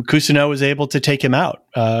 Cousineau was able to take him out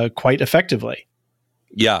quite effectively.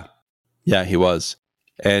 Yeah, he was.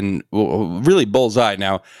 And really bullseye.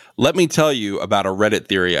 Now, let me tell you about a Reddit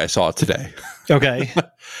theory I saw today. Okay.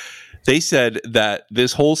 They said that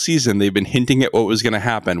this whole season they've been hinting at what was going to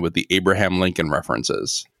happen with the Abraham Lincoln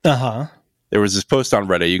references. Uh-huh. There was this post on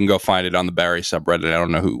Reddit. You can go find it on the Barry subreddit. I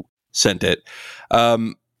don't know who sent it.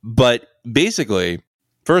 But basically,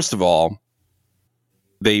 first of all,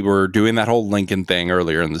 they were doing that whole Lincoln thing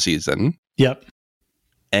earlier in the season. Yep.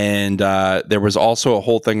 And there was also a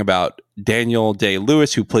whole thing about Daniel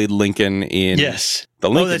Day-Lewis, who played Lincoln in the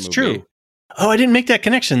Lincoln that's movie. True. Oh, I didn't make that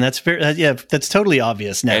connection. That's very, that's totally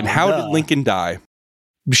obvious now. And how did Lincoln die?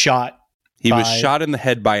 Shot. He was shot in the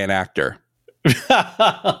head by an actor.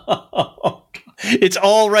 It's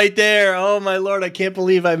all right there. Oh my Lord. I can't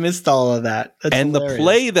believe I missed all of that. That's hilarious. The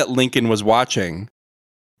play that Lincoln was watching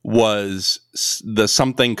was the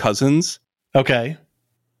Something Cousins. Okay.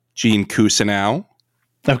 Jean Cousineau.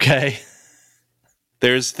 Okay.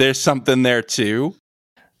 There's something there too.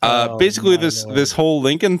 Basically this whole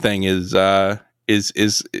Lincoln thing is has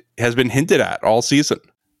been hinted at all season.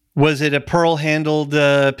 Was it a pearl-handled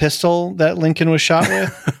pistol that Lincoln was shot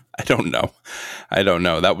with? I don't know.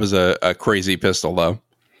 That was a crazy pistol, though.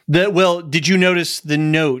 Well, did you notice the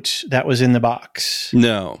note that was in the box?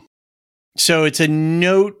 No. So it's a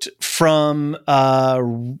note from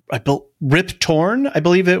Rip Torn. I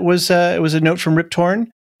believe it was a note from Rip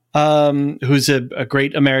Torn, who's a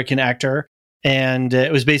great American actor. And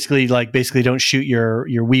it was basically don't shoot your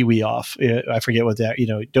wee off. I forget what that,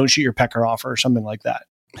 don't shoot your pecker off or something like that.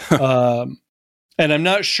 And I'm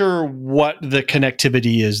not sure what the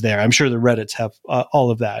connectivity is there. I'm sure the Reddits have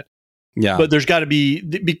all of that. Yeah. But there's got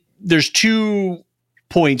to there's 2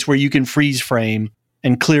 points where you can freeze frame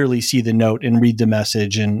and clearly see the note and read the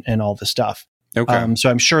message and all the stuff. Okay.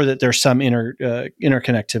 So I'm sure that there's some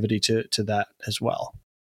interconnectivity to that as well.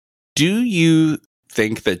 Do you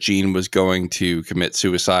think that Jean was going to commit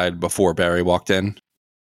suicide before Barry walked in?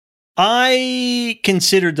 I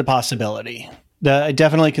considered the possibility. I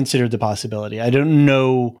definitely considered the possibility. I don't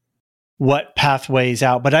know what pathways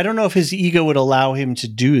out, but I don't know if his ego would allow him to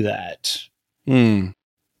do that. I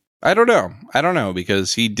don't know,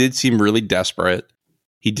 because he did seem really desperate.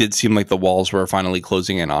 He did seem like the walls were finally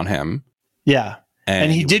closing in on him. Yeah.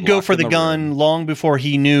 And he did go for the gun long before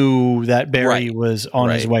he knew that Barry was on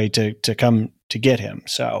his way to come to get him.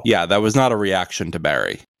 So yeah, that was not a reaction to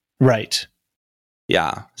Barry. Right.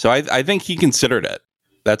 Yeah. So I think he considered it.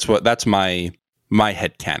 That's my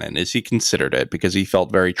headcanon is he considered it because he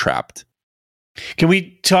felt very trapped. Can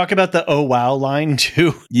we talk about the "oh wow" line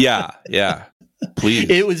too? Yeah. Please.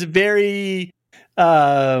 It was very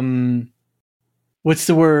what's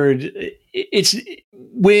the word? It's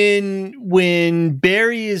when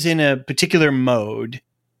Barry is in a particular mode,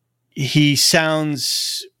 he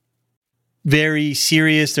sounds very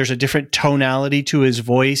serious. There's a different tonality to his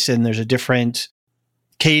voice, and there's a different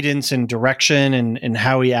cadence and direction and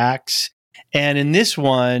how he acts. And in this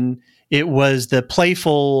one, It was the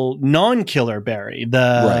playful non-killer Barry,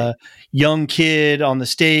 the young kid on the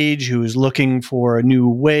stage who was looking for a new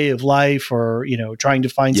way of life, or, you know, trying to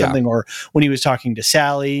find something, or when he was talking to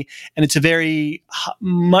Sally. And it's a very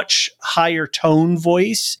much higher tone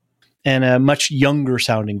voice and a much younger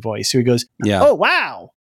sounding voice. So he goes, oh,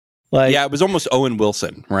 wow. Like, yeah, it was almost Owen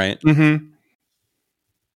Wilson, right? Mm-hmm.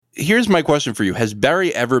 Here's my question for you. Has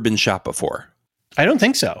Barry ever been shot before? I don't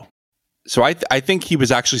think so. So I think he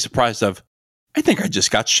was actually surprised I think I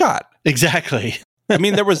just got shot. Exactly. I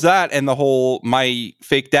mean, there was that, and the whole, my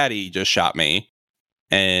fake daddy just shot me.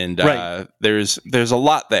 And there's a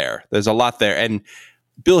lot there. There's a lot there. And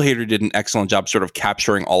Bill Hader did an excellent job sort of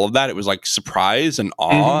capturing all of that. It was like surprise and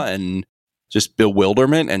awe and just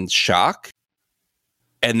bewilderment and shock.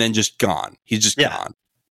 And then just gone. He's just gone.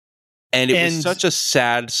 And it was such a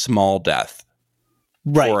sad, small death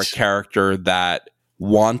for a character that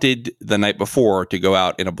wanted the night before to go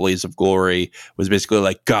out in a blaze of glory, was basically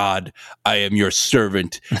like, God, I am your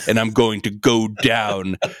servant, and I'm going to go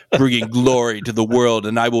down, bringing glory to the world,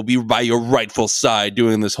 and I will be by your rightful side,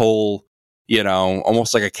 doing this whole, you know,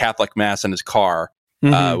 almost like a Catholic mass in his car,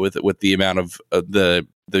 with the amount of the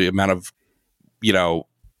amount of, you know,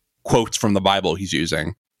 quotes from the Bible he's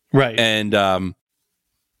using. Right. And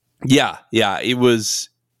it was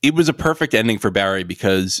a perfect ending for Barry,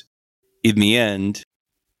 because in the end,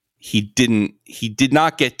 he did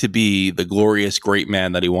not get to be the glorious great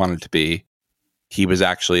man that he wanted to be. He was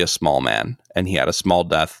actually a small man, and he had a small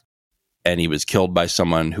death, and he was killed by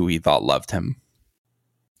someone who he thought loved him.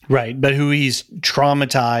 Right, but who he's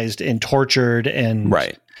traumatized and tortured and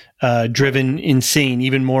driven insane,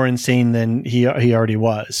 even more insane than he already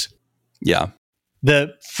was. Yeah.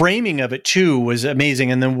 The framing of it, too, was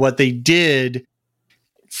amazing. And then what they did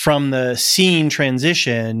from the scene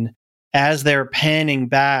transition, as they're panning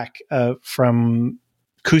back from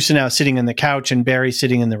Kusanov sitting on the couch and Barry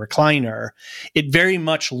sitting in the recliner, it very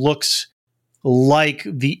much looks like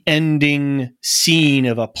the ending scene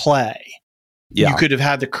of a play. Yeah. You could have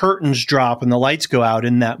had the curtains drop and the lights go out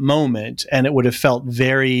in that moment, and it would have felt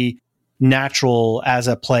very natural as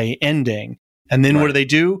a play ending. And then what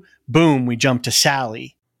do? Boom, we jump to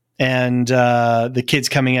Sally and the kids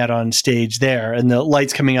coming out on stage there, and the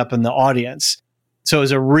lights coming up in the audience. So it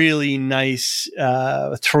was a really nice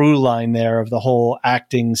through line there of the whole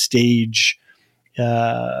acting stage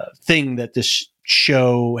thing that this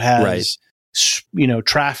show has, you know,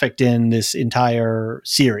 trafficked in this entire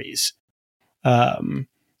series. So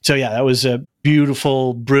yeah, that was a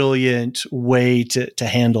beautiful, brilliant way to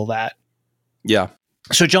handle that. Yeah.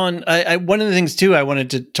 So John, I one of the things too I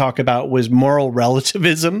wanted to talk about was moral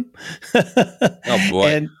relativism. Oh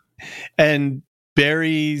boy. And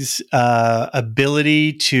Barry's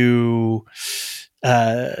ability to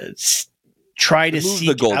try to move seek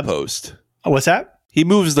the goalpost. What's that? He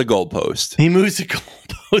moves the goalpost. He moves the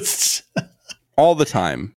goalposts all the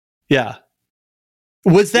time. Yeah.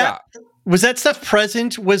 Was that stuff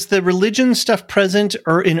present? Was the religion stuff present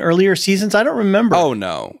or in earlier seasons? I don't remember. Oh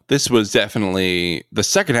no, this was definitely the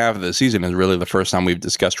second half of the season. Is really the first time we've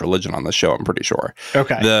discussed religion on the show. I'm pretty sure.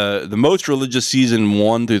 Okay. The most religious season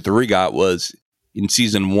 1 through 3 got was in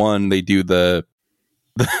season 1. They do the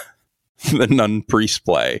nun priest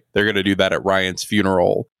play. They're going to do that at Ryan's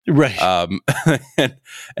funeral, right?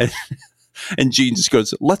 And Gene just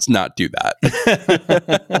goes, let's not do that.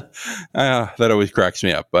 That always cracks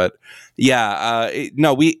me up. But yeah,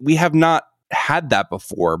 no, we have not had that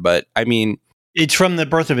before. But I mean, it's from the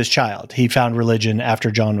birth of his child. He found religion after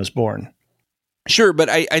John was born. Sure. But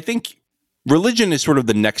I think religion is sort of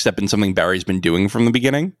the next step in something Barry's been doing from the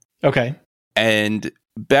beginning. Okay. And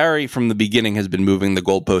Barry from the beginning has been moving the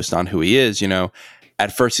goalpost on who he is. You know,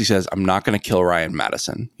 at first he says, I'm not going to kill Ryan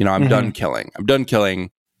Madison. You know, I'm done killing. I'm done killing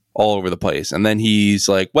all over the place. And then he's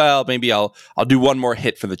like, well, maybe I'll do one more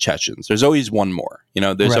hit for the Chechens. There's always one more, you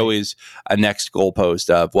know, there's always a next goalpost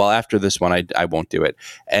of, well, after this one, I won't do it.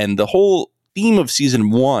 And the whole theme of season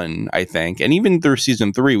 1, I think, and even through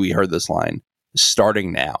season 3, we heard this line,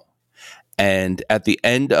 starting now. And at the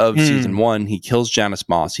end of season 1, he kills Janice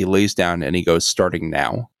Moss. He lays down and he goes, starting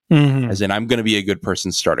now. As in, I'm going to be a good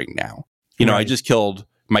person starting now. You know, I just killed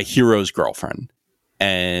my hero's girlfriend.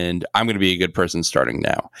 And I'm going to be a good person starting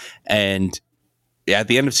now. And at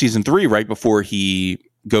the end of season 3, right before he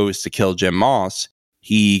goes to kill Jim Moss,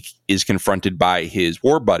 he is confronted by his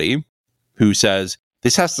war buddy who says,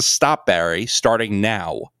 this has to stop, Barry, starting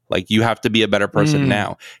now. Like, you have to be a better person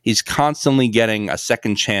now. He's constantly getting a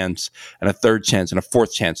second chance and a third chance and a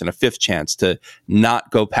fourth chance and a fifth chance to not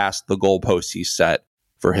go past the goalposts he set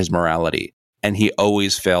for his morality. And he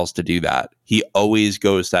always fails to do that. He always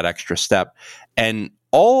goes that extra step. And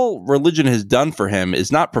all religion has done for him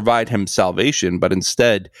is not provide him salvation, but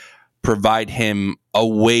instead provide him a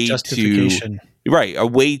way Justification. a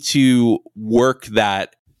way to work a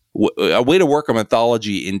way to work a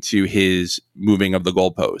mythology into his moving of the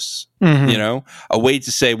goalposts. Mm-hmm. A way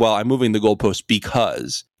to say, well, I'm moving the goalposts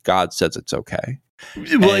because God says it's okay.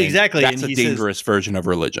 Well, exactly. That's a dangerous version of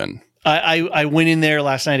religion. I went in there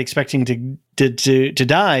last night expecting to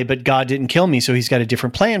die, but God didn't kill me, so he's got a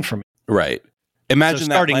different plan for me. Right. Imagine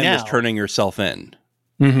that plan now, was turning yourself in.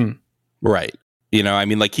 Mm-hmm. Right.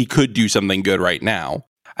 Like he could do something good right now,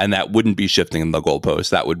 and that wouldn't be shifting the goalpost.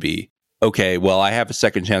 That would be, okay, well, I have a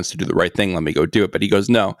second chance to do the right thing. Let me go do it. But he goes,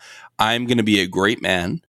 no, I'm going to be a great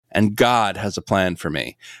man, and God has a plan for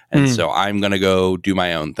me. And so I'm going to go do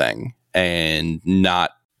my own thing and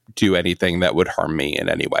not do anything that would harm me in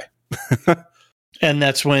any way. And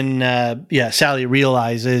that's when, Sally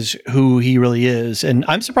realizes who he really is. And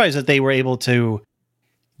I'm surprised that they were able to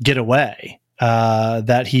get away,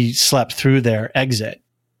 that he slept through their exit.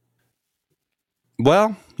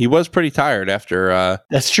 Well, he was pretty tired after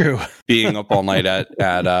that's true. being up all night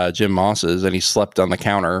at Jim Moss's, and he slept on the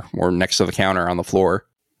counter or next to the counter on the floor.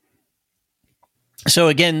 So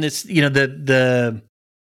again, this,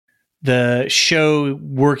 the show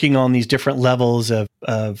working on these different levels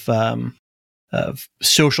of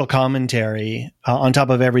social commentary on top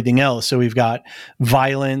of everything else. So we've got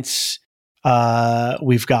violence,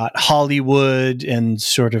 we've got Hollywood and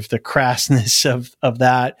sort of the crassness of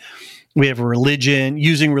that. We have religion,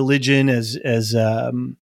 using religion as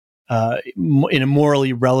in a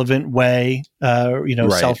morally relevant way,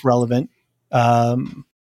 right. Self-relevant.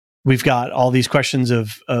 We've got all these questions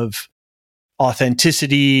of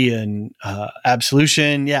authenticity and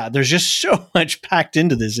absolution. Yeah, there's just so much packed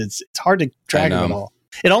into this. It's hard to drag it all.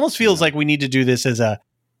 It almost feels like we need to do this as a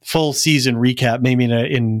full season recap, maybe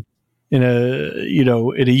in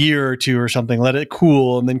a year or two or something. Let it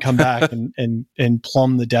cool and then come back and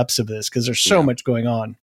plumb the depths of this, because there's so much going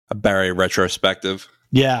on. A Barry retrospective.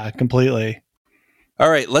 Yeah, completely.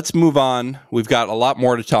 All right, let's move on. We've got a lot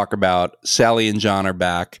more to talk about. Sally and John are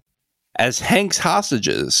back. As Hank's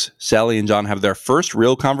hostages, Sally and John have their first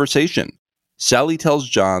real conversation. Sally tells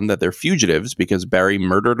John that they're fugitives because Barry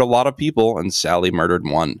murdered a lot of people and Sally murdered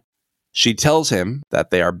one. She tells him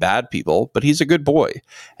that they are bad people, but he's a good boy,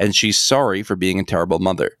 and she's sorry for being a terrible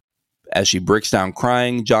mother. As she breaks down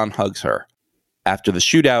crying, John hugs her. After the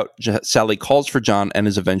shootout, Sally calls for John and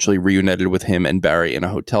is eventually reunited with him and Barry in a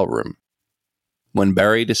hotel room. When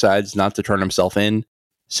Barry decides not to turn himself in,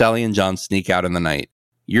 Sally and John sneak out in the night.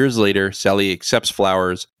 Years later, Sally accepts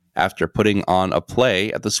flowers after putting on a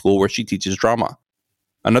play at the school where she teaches drama.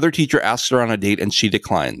 Another teacher asks her on a date and she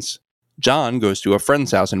declines. John goes to a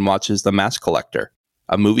friend's house and watches The Mask Collector,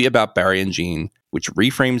 a movie about Barry and Jean, which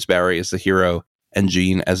reframes Barry as the hero and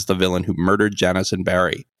Jean as the villain who murdered Janice and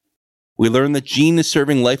Barry. We learn that Jean is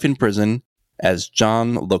serving life in prison as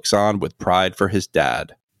John looks on with pride for his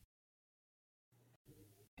dad.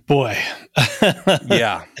 Boy.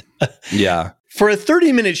 Yeah. Yeah. For a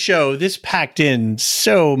 30-minute show, this packed in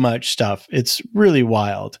so much stuff. It's really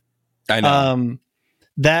wild. I know.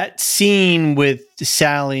 That scene with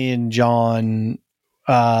Sally and John,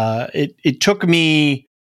 it took me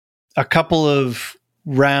a couple of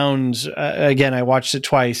rounds. Again, I watched it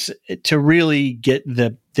twice to really get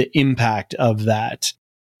the impact of that,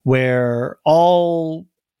 where all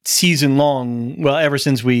season long, well, ever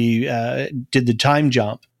since we did the time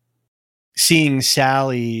jump, seeing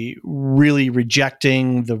Sally really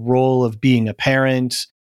rejecting the role of being a parent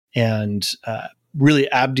and really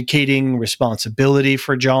abdicating responsibility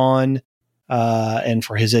for John and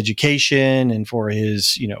for his education and for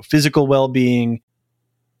his, physical well-being.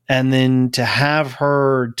 And then to have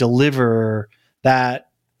her deliver that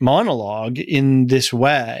monologue in this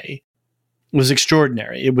way was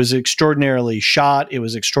extraordinary. It was extraordinarily shot. It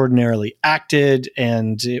was extraordinarily acted.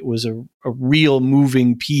 And it was a real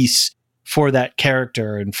moving piece for that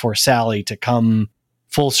character and for Sally to come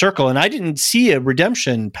full circle. And I didn't see a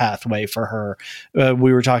redemption pathway for her.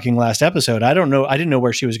 We were talking last episode. I didn't know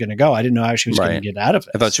where she was going to go. I didn't know how she was going to get out of it.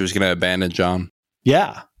 I thought she was going to abandon John.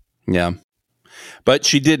 Yeah. Yeah. But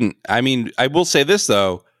she didn't. I mean, I will say this,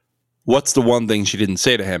 though. What's the one thing she didn't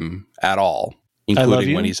say to him at all,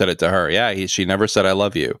 including when he said it to her? Yeah, she never said, I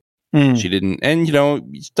love you. She didn't. And,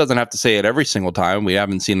 she doesn't have to say it every single time. We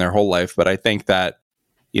haven't seen their whole life. But I think that,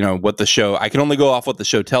 what the show, I can only go off what the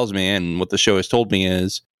show tells me. And what the show has told me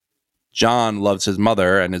is John loves his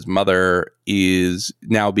mother, and his mother is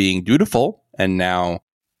now being dutiful and now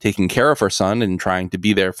taking care of her son and trying to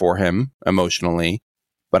be there for him emotionally.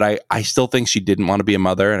 But I still think she didn't want to be a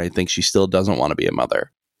mother, and I think she still doesn't want to be a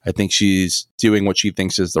mother. I think she's doing what she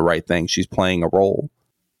thinks is the right thing. She's playing a role.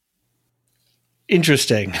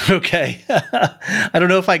 Interesting. Okay. I don't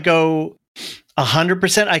know if I go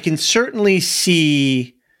 100%. I can certainly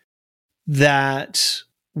see that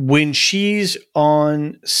when she's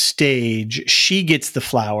on stage, she gets the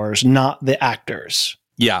flowers, not the actors.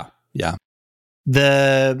 Yeah. Yeah.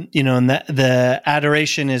 And the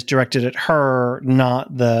adoration is directed at her,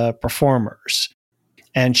 not the performers.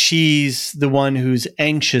 And she's the one who's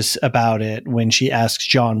anxious about it when she asks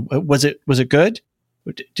John, was it good?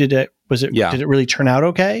 Did it really turn out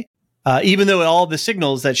okay? Even though all the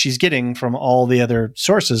signals that she's getting from all the other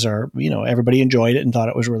sources are, everybody enjoyed it and thought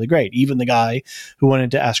it was really great. Even the guy who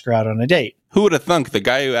wanted to ask her out on a date. Who would have thunk the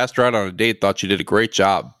guy who asked her out on a date thought she did a great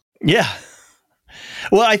job? Yeah.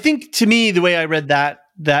 Well, I think to me, the way I read that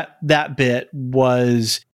bit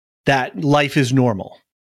was that life is normal.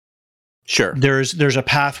 Sure. There's a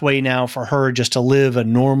pathway now for her just to live a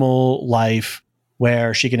normal life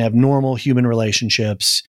where she can have normal human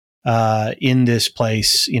relationships in this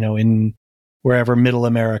place, in wherever middle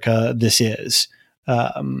America this is.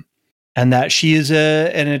 And that she is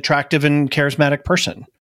an attractive and charismatic person.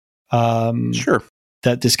 Sure.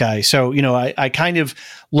 That this guy. So, I kind of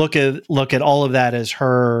look at all of that as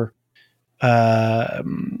her,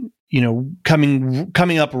 coming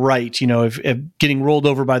up right, if getting rolled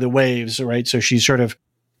over by the waves, right? So she's sort of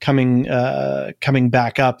coming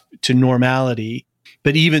back up to normality.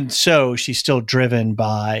 But even so, she's still driven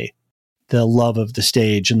by the love of the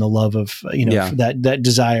stage and the love of, that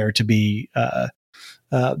desire to be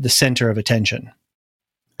the center of attention.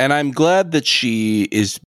 And I'm glad that she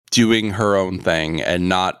is doing her own thing and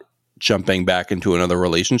not jumping back into another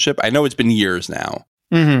relationship. I know it's been years now,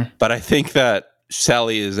 but I think that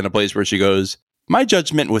Sally is in a place where she goes, my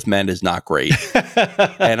judgment with men is not great.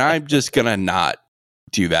 And I'm just going to not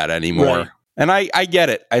do that anymore. Right. And I get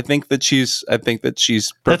it. I think that she's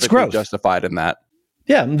perfectly justified in that.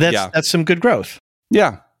 Yeah. That's some good growth.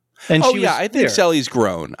 Yeah. And I think Sally's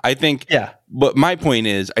grown. I think, but my point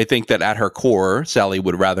is, I think that at her core, Sally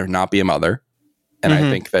would rather not be a mother. And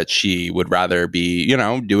I think that she would rather be,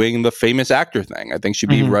 doing the famous actor thing. I think she'd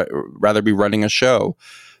be rather be running a show,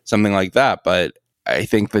 something like that. But I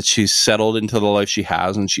think that she's settled into the life she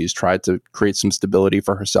has, and she's tried to create some stability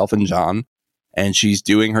for herself and John. And she's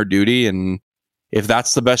doing her duty. And if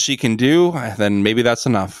that's the best she can do, then maybe that's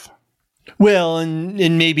enough. Well, and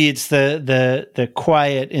maybe it's the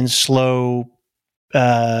quiet and slow.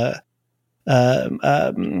 What's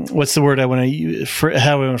the word I want to use?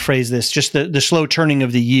 How I want to phrase this? Just the slow turning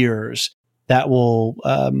of the years that will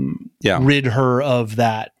rid her of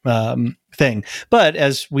that thing. But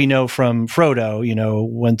as we know from Frodo,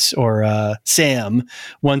 Sam,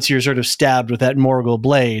 once you're sort of stabbed with that Morgul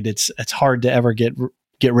blade, it's hard to ever get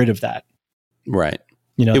rid of that. Right.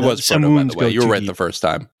 It was Frodo, by the way. You were right the first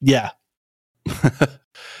time. Yeah.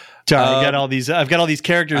 Sorry, I've got all these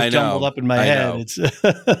characters jumbled up in my head. It's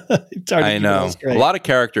it's hard to keep it straight. A lot of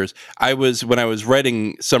characters. When I was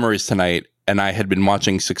writing summaries tonight, and I had been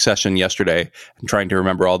watching Succession yesterday and trying to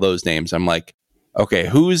remember all those names. I'm like, okay,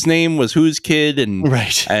 whose name was whose kid? And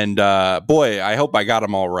right. And boy, I hope I got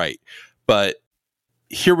them all right. But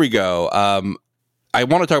here we go. I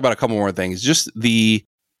want to talk about a couple more things. Just the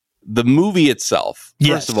movie itself.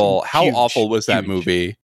 First of all, how awful was that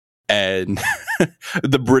movie? And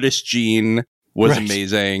the British Gene was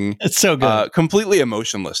amazing. It's so good. Completely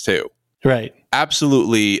emotionless too. Right.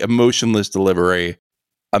 Absolutely emotionless delivery.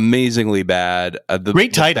 Amazingly bad.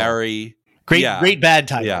 Great title. Great bad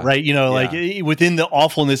title, right? Like within the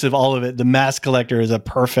awfulness of all of it, The Mask Collector is a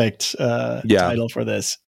perfect title for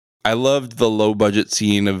this. I loved the low budget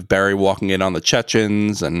scene of Barry walking in on the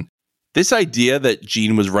Chechens, and this idea that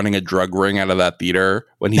Gene was running a drug ring out of that theater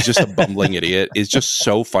when he's just a bumbling idiot is just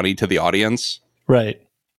so funny to the audience. Right.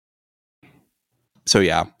 So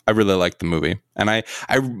yeah, I really liked the movie. And I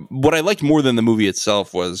what I liked more than the movie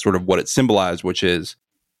itself was sort of what it symbolized, which is,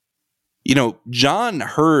 John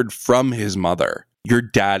heard from his mother, your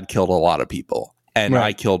dad killed a lot of people and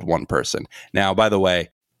I killed one person. Now, by the way,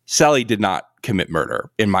 Sally did not commit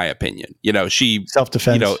murder, in my opinion. She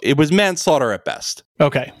self-defense. It was manslaughter at best.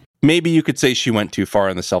 Okay. Maybe you could say she went too far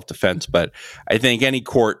in the self-defense, but I think any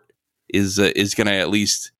court is going to at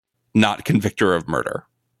least not convict her of murder,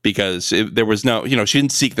 because there was no, she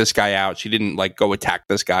didn't seek this guy out. She didn't go attack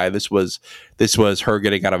this guy. This was her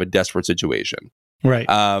getting out of a desperate situation. Right.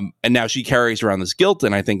 And now she carries around this guilt,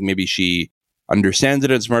 and I think maybe she understands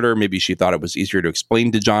it as murder. Maybe she thought it was easier to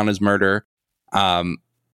explain to John as murder.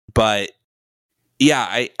 But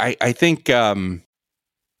yeah, I think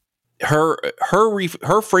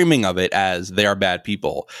her framing of it as they are bad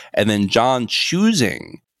people, and then John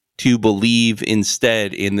choosing to believe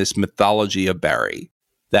instead in this mythology of Barry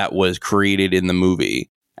that was created in the movie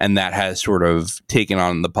and that has sort of taken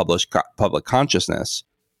on the public consciousness.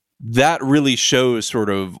 That really shows sort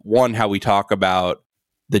of, one, how we talk about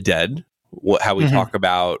the dead, how we talk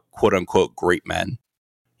about quote unquote great men.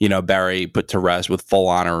 Barry put to rest with full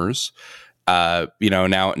honors, now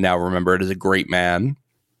remembered as a great man.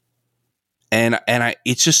 And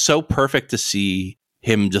it's just so perfect to see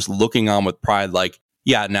him just looking on with pride, like,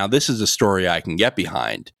 yeah, now this is a story I can get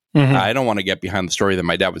behind. I don't want to get behind the story that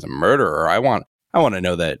my dad was a murderer. I want to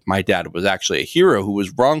know that my dad was actually a hero who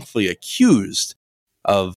was wrongfully accused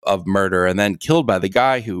of murder and then killed by the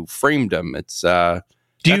guy who framed him. It's that's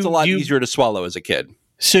a lot easier to swallow as a kid.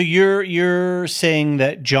 So you're saying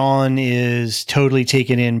that John is totally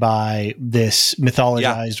taken in by this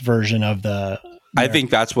mythologized version of the... I think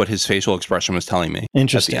that's what his facial expression was telling me.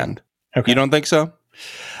 Interesting. At the end. Okay. You don't think so?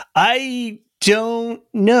 I don't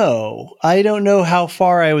know. I don't know how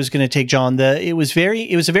far I was going to take John. It was a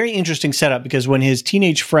very interesting setup, because when his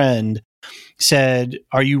teenage friend said,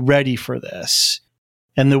 "Are you ready for this?"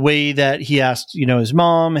 and the way that he asked, his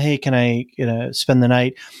mom, "Hey, can I spend the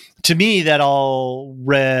night?" To me, that all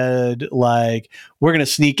read like, we're going to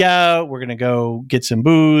sneak out, we're going to go get some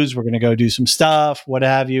booze, we're going to go do some stuff, what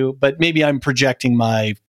have you. But maybe I'm projecting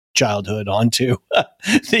my childhood onto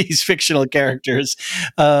these fictional characters.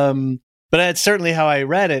 But that's certainly how I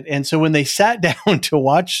read it. And so when they sat down to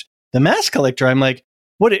watch The Mask Collector, I'm like,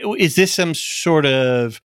 what is this, some sort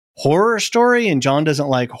of horror story? And John doesn't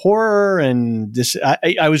like horror. And this,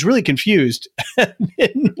 I was really confused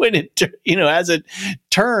when it, as it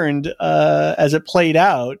turned, as it played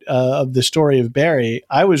out of the story of Barry.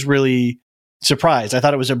 I was really surprised. I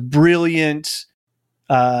thought it was a brilliant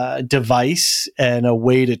device and a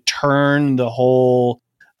way to turn the whole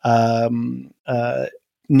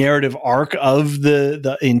narrative arc of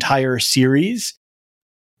the entire series,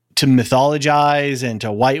 to mythologize and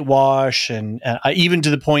to whitewash, and even to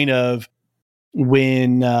the point of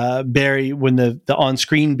when the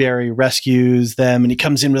on-screen Barry rescues them, and he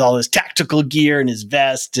comes in with all his tactical gear and his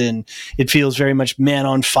vest, and it feels very much Man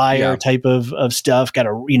on Fire type of stuff. Got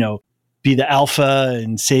to be the alpha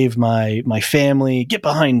and save my family. Get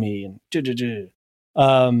behind me and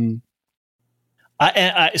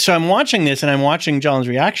so I'm watching this, and I'm watching John's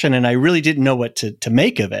reaction, and I really didn't know what to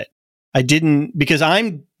make of it. I didn't, because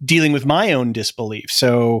I'm dealing with my own disbelief.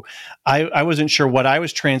 So I wasn't sure what I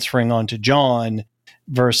was transferring onto John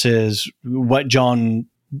versus what John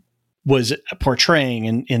was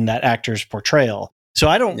portraying in that actor's portrayal. So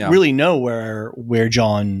I don't really know where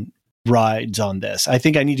John rides on this. I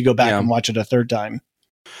think I need to go back and watch it a third time.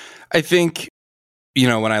 I think,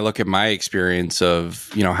 when I look at my experience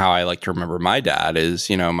of, how I like to remember my dad is,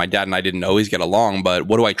 my dad and I didn't always get along, but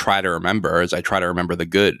what do I try to remember is I try to remember the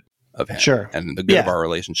good of him and the good of our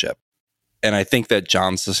relationship. And I think that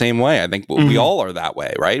John's the same way. I think we all are that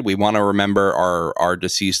way, right? We want to remember our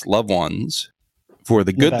deceased loved ones for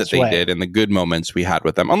the good that they did and the good moments we had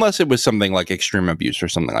with them, unless it was something like extreme abuse or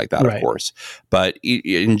something like that, of course. But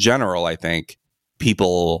in general, I think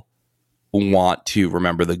people want to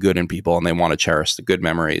remember the good in people, and they want to cherish the good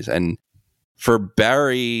memories. And for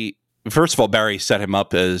Barry, first of all, Barry set him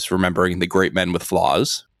up as remembering the great men with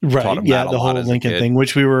flaws. Right. Yeah, the whole Lincoln thing,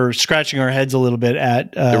 which we were scratching our heads a little bit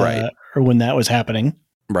at or when that was happening.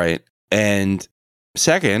 Right. And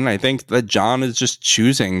second, I think that John is just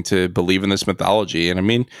choosing to believe in this mythology. And I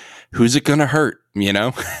mean, who's it going to hurt?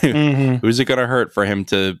 Who's it going to hurt for him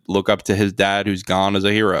to look up to his dad who's gone as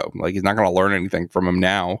a hero? Like, he's not going to learn anything from him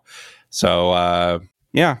now. So,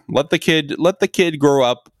 let the kid grow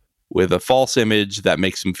up with a false image that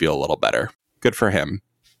makes him feel a little better. Good for him.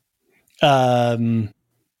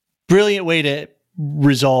 Brilliant way to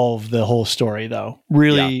resolve the whole story, though.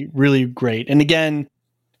 Really, really great. And again,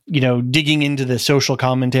 digging into the social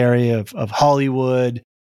commentary of Hollywood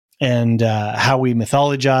and how we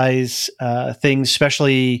mythologize things,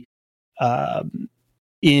 especially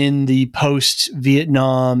in the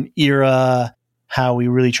post-Vietnam era, how we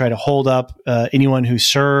really try to hold up anyone who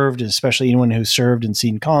served, especially anyone who served and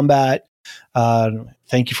seen combat.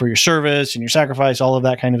 Thank you for your service and your sacrifice, all of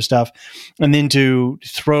that kind of stuff. And then to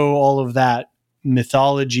throw all of that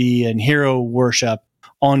mythology and hero worship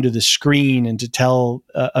onto the screen and to tell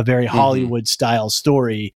a very Hollywood style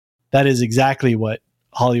story. That is exactly what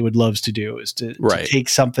Hollywood loves to do, is to take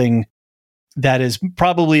something that is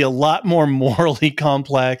probably a lot more morally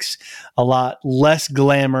complex, a lot less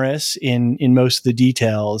glamorous in most of the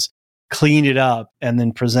details, clean it up, and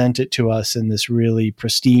then present it to us in this really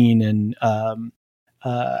pristine and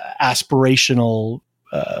aspirational,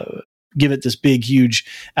 give it this big, huge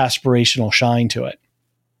aspirational shine to it.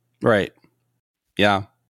 Right. Yeah.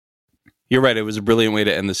 You're right. It was a brilliant way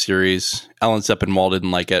to end the series. Ellen Sepinwall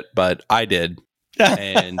didn't like it, but I did.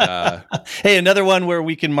 And hey, another one where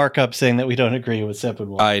we can mark up saying that we don't agree with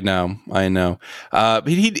Sepinwall. I know. But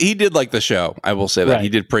he did like the show. I will say that Right. he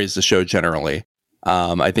did praise the show generally.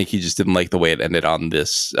 I think he just didn't like the way it ended on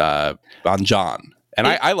this on John. And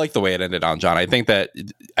I like the way it ended on John. I think that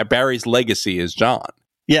Barry's legacy is John.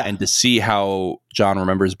 Yeah. And to see how John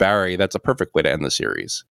remembers Barry, that's a perfect way to end the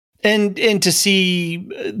series. And to see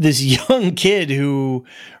this young kid who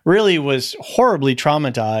really was horribly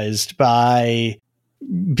traumatized by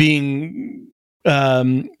being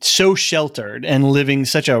so sheltered and living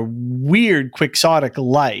such a weird, quixotic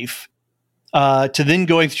life, to then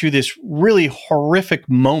going through this really horrific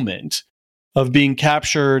moment of being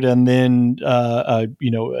captured and then a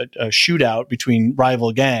shootout between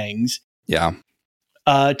rival gangs. Yeah.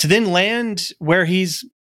 To then land where he's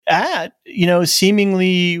at,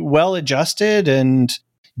 seemingly well adjusted and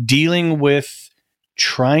dealing with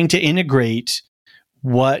trying to integrate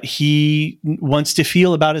what he wants to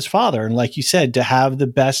feel about his father. And like you said, to have the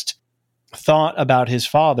best thought about his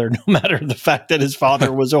father, no matter the fact that his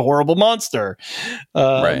father was a horrible monster.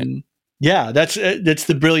 Right. Yeah, that's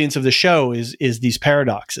the brilliance of the show is these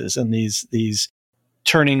paradoxes and these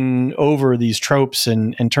turning over these tropes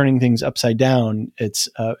and turning things upside down. It's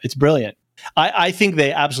brilliant. I think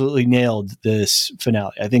they absolutely nailed this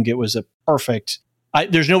finale. I think it was a perfect.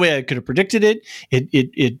 There's no way I could have predicted it.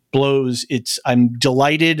 It blows. I'm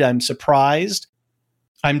delighted. I'm surprised.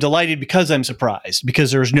 I'm delighted because I'm surprised,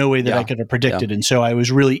 because there's no way that I could have predicted. And so I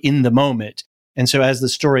was really in the moment. And so as the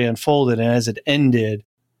story unfolded and as it ended,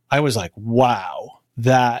 I was like, wow,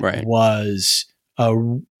 that was a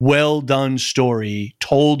well done story,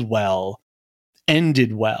 told well,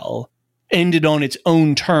 ended on its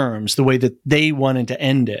own terms, the way that they wanted to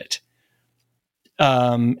end it,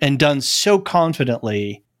 and done so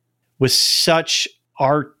confidently with such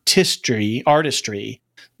artistry.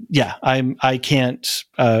 Yeah, I'm going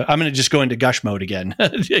to just go into gush mode again.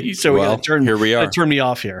 So here we are. Turn me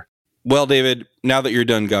off here. Well, David, now that you're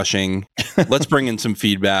done gushing, let's bring in some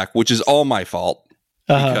feedback, which is all my fault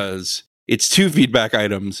because it's two feedback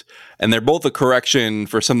items, and they're both a correction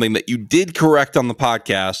for something that you did correct on the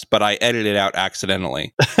podcast, but I edited out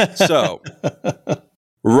accidentally. So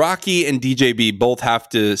Rocky and DJB both have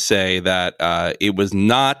to say that it was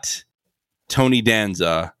not Tony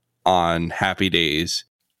Danza on Happy Days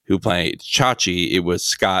who played Chachi. It was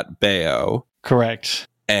Scott Baio. Correct.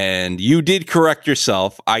 And you did correct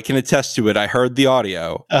yourself. I can attest to it. I heard the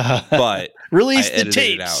audio, but release I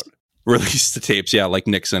edited it out. Release the tapes, yeah, like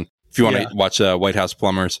Nixon. If you want to watch White House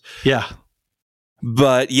Plumbers. Yeah.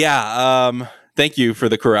 But yeah, thank you for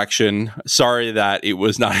the correction. Sorry that it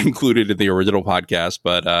was not included in the original podcast,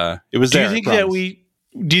 but it was there. Do you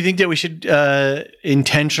think that we should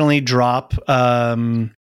intentionally drop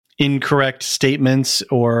incorrect statements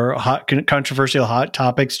or controversial hot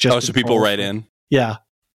topics just so people write in? Yeah.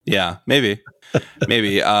 Yeah, maybe.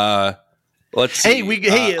 Let's see.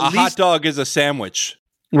 Hey, a hot dog is a sandwich.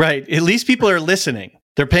 Right. At least people are listening.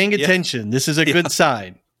 They're paying attention. This is a good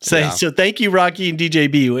sign. So thank you, Rocky and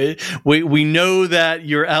DJB. We know that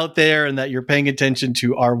you're out there and that you're paying attention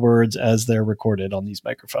to our words as they're recorded on these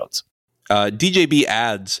microphones. DJB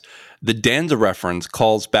adds, the Danza reference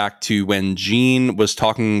calls back to when Gene was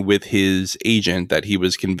talking with his agent that he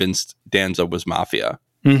was convinced Danza was mafia.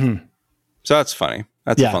 Mm-hmm. So that's funny.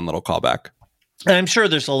 That's a fun little callback. And I'm sure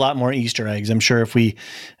there's a lot more Easter eggs. I'm sure if we,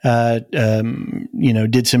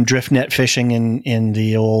 did some drift net fishing in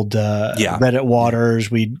the old Reddit waters,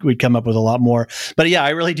 we'd come up with a lot more. But yeah, I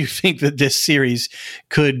really do think that this series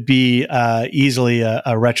could be easily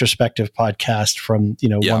a retrospective podcast from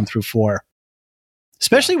 1 through 4,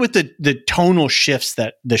 especially with the tonal shifts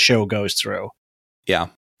that the show goes through. Yeah.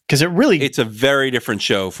 Because it's a very different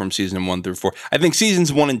show from season 1 through 4. I think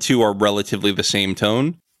seasons 1 and 2 are relatively the same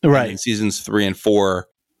tone. Right. And seasons 3 and 4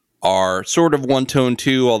 are sort of one tone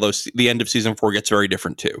too, although the end of season 4 gets very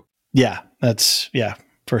different too. Yeah,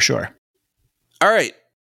 for sure. All right.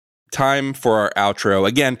 Time for our outro.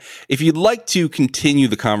 Again, if you'd like to continue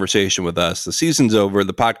the conversation with us, the season's over,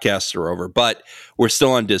 the podcasts are over, but we're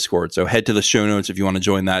still on Discord. So head to the show notes if you want to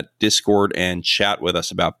join that Discord and chat with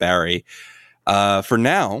us about Barry. For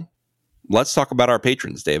now, let's talk about our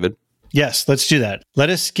patrons, David. Yes, let's do that. Let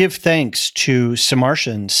us give thanks to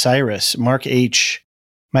Samartian, Cyrus, Mark H.,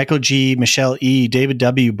 Michael G., Michelle E., David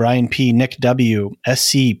W., Brian P., Nick W.,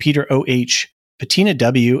 SC, Peter O.H., Patina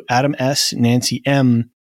W., Adam S., Nancy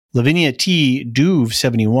M., Lavinia T., Duve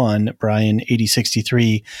 71, Brian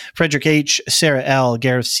 8063, Frederick H., Sarah L.,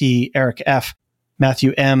 Gareth C., Eric F.,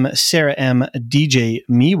 Matthew M., Sarah M., DJ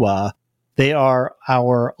Miwa. They are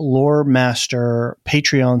our Lore Master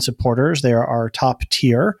Patreon supporters. They are our top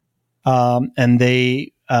tier, and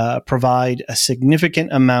they provide a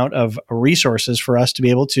significant amount of resources for us to be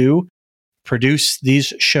able to produce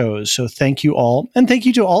these shows. So thank you all. And thank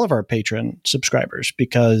you to all of our Patreon subscribers,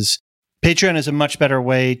 because Patreon is a much better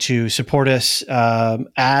way to support us.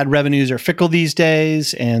 Ad revenues are fickle these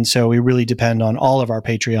days, and so we really depend on all of our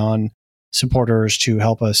Patreon supporters to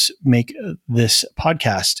help us make this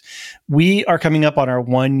podcast. We are coming up on our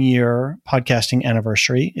 1-year podcasting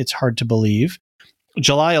anniversary. It's hard to believe.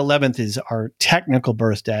 July 11th is our technical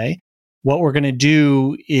birthday. What we're going to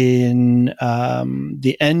do in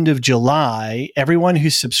the end of July, everyone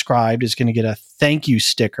who's subscribed is going to get a thank you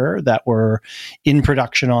sticker that we're in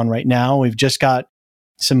production on right now. We've just got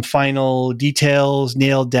some final details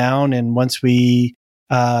nailed down, and once we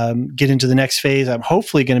get into the next phase, I'm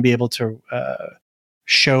hopefully going to be able to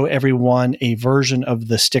show everyone a version of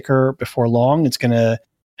the sticker before long. It's going to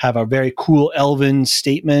have a very cool elven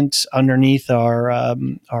statement underneath our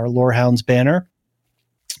Lorehounds banner.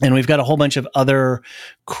 And we've got a whole bunch of other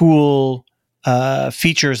cool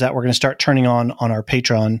features that we're going to start turning on our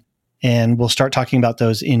Patreon. And we'll start talking about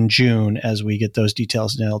those in June as we get those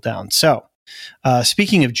details nailed down. So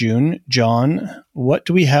speaking of June, John, what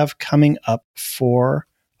do we have coming up for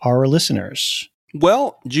our listeners?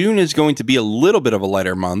 Well, June is going to be a little bit of a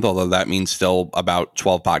lighter month, although that means still about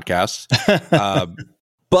 12 podcasts.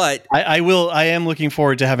 But I am looking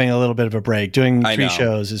forward to having a little bit of a break. Doing 3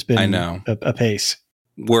 shows has been a pace.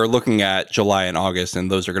 We're looking at July and August,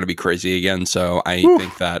 and those are going to be crazy again. So I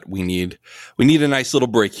think that we need a nice little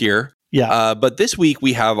break here. Yeah. But this week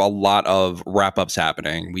we have a lot of wrap-ups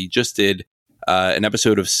happening. We just did an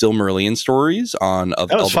episode of Silmarillion Stories of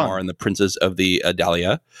Eldamar and the Princes of the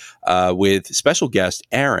Adalia with special guest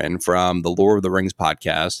Aaron from the Lore of the Rings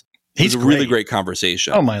podcast. He's a really great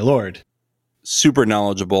conversation. Oh, my Lord. Super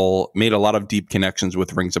knowledgeable, made a lot of deep connections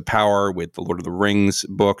with Rings of Power, with the Lord of the Rings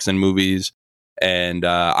books and movies. And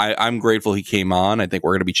I'm grateful he came on. I think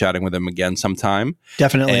we're going to be chatting with him again sometime.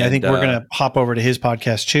 Definitely. And I think we're going to hop over to his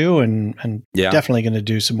podcast too, and definitely going to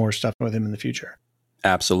do some more stuff with him in the future.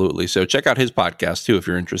 Absolutely. So check out his podcast too if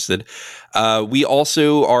you're interested. We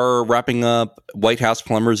also are wrapping up White House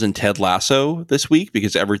Plumbers and Ted Lasso this week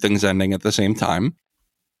because everything's ending at the same time.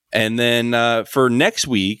 And then for next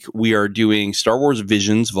week, we are doing Star Wars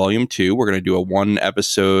Visions Volume 2. We're going to do a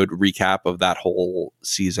 1-episode recap of that whole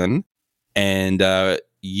season. And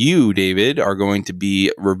you, David, are going to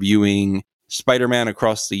be reviewing Spider-Man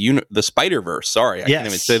Across the Spider-Verse. Sorry, I can't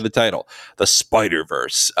even say the title. The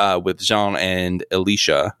Spider-Verse with Jean and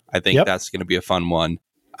Alicia. I think that's going to be a fun one.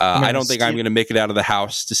 I don't think I'm going to make it out of the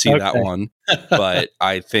house to see that one, but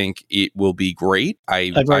I think it will be great.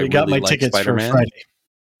 I've already got my tickets Spider-Man. For Friday.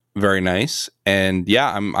 Very nice. And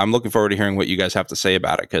yeah, I'm looking forward to hearing what you guys have to say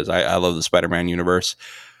about it because I love the Spider-Man universe.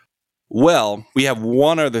 Well, we have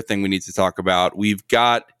one other thing we need to talk about. We've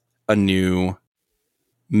got a new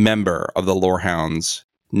member of the Lorehounds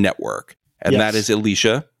network, and that is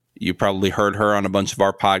Alicia. You probably heard her on a bunch of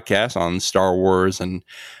our podcasts on Star Wars and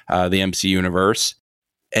the MC universe.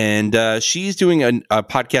 And she's doing a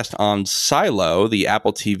podcast on Silo, the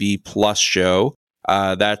Apple TV Plus show.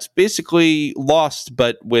 That's basically Lost,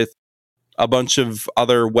 but with a bunch of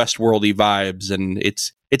other Westworldy vibes. And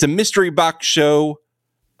it's a mystery box show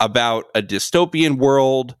about a dystopian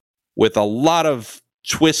world with a lot of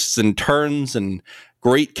twists and turns and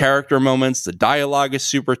great character moments. The dialogue is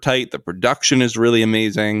super tight. The production is really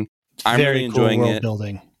amazing. I'm really enjoying cool world it.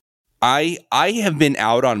 Building. I have been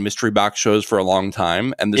out on mystery box shows for a long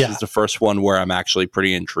time, and this is the first one where I'm actually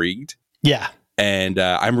pretty intrigued. Yeah. And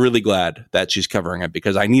I'm really glad that she's covering it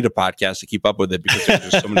because I need a podcast to keep up with it because there's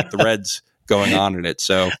just so many threads going on in it.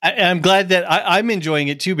 So I'm glad that I'm enjoying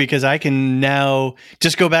it too because I can now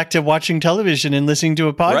just go back to watching television and listening to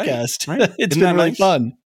a podcast. Right. It's been really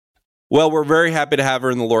fun. Well, we're very happy to have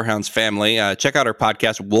her in the Lorehounds family. Check out our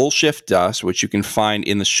podcast, We'll Shift Us, which you can find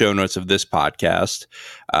in the show notes of this podcast.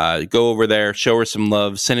 Go over there, show her some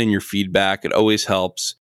love, send in your feedback. It always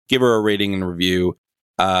helps. Give her a rating and review.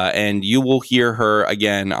 And you will hear her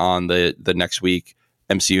again on the next week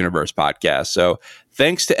MC Universe podcast. So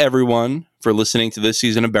thanks to everyone for listening to this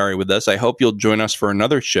season of Barry with us. I hope you'll join us for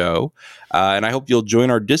another show. And I hope you'll join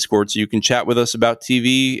our Discord so you can chat with us about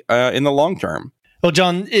TV in the long term. Well,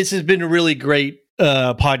 John, this has been a really great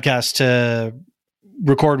podcast to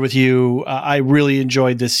record with you. I really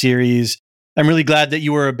enjoyed this series. I'm really glad that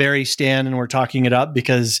you were a Barry stan and we're talking it up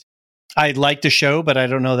because I liked the show, but I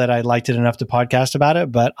don't know that I liked it enough to podcast about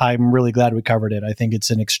it. But I'm really glad we covered it. I think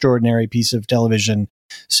it's an extraordinary piece of television.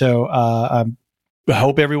 So I'm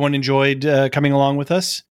hope everyone enjoyed coming along with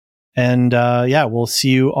us. And we'll see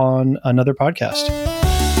you on another podcast.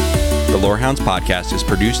 The Lorehounds podcast is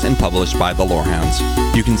produced and published by The Lorehounds.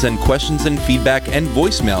 You can send questions and feedback and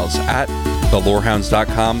voicemails at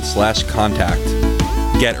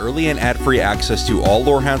thelorehounds.com/contact. Get early and ad-free access to all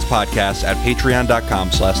Lorehounds podcasts at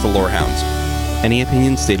patreon.com/thelorehounds. Any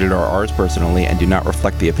opinions stated are ours personally and do not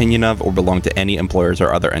reflect the opinion of or belong to any employers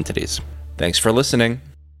or other entities. Thanks for listening.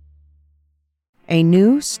 A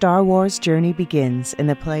new Star Wars journey begins in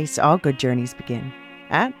the place all good journeys begin.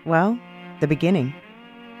 At, well, the beginning.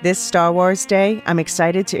 This Star Wars Day, I'm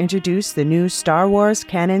excited to introduce the new Star Wars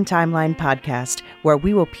Canon Timeline podcast, where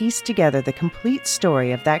we will piece together the complete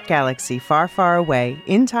story of that galaxy far, far away,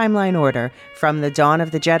 in timeline order, from the dawn of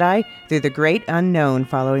the Jedi through the great unknown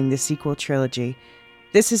following the sequel trilogy.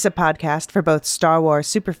 This is a podcast for both Star Wars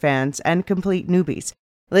superfans and complete newbies.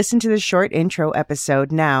 Listen to the short intro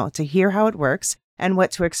episode now to hear how it works and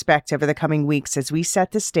what to expect over the coming weeks as we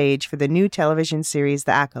set the stage for the new television series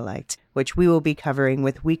The Acolyte, which we will be covering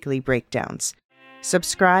with weekly breakdowns.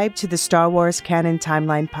 Subscribe to the Star Wars Canon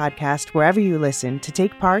Timeline podcast wherever you listen to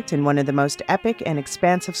take part in one of the most epic and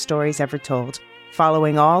expansive stories ever told,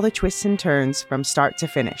 following all the twists and turns from start to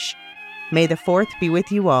finish. May the 4th be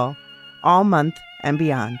with you all month and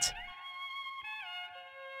beyond.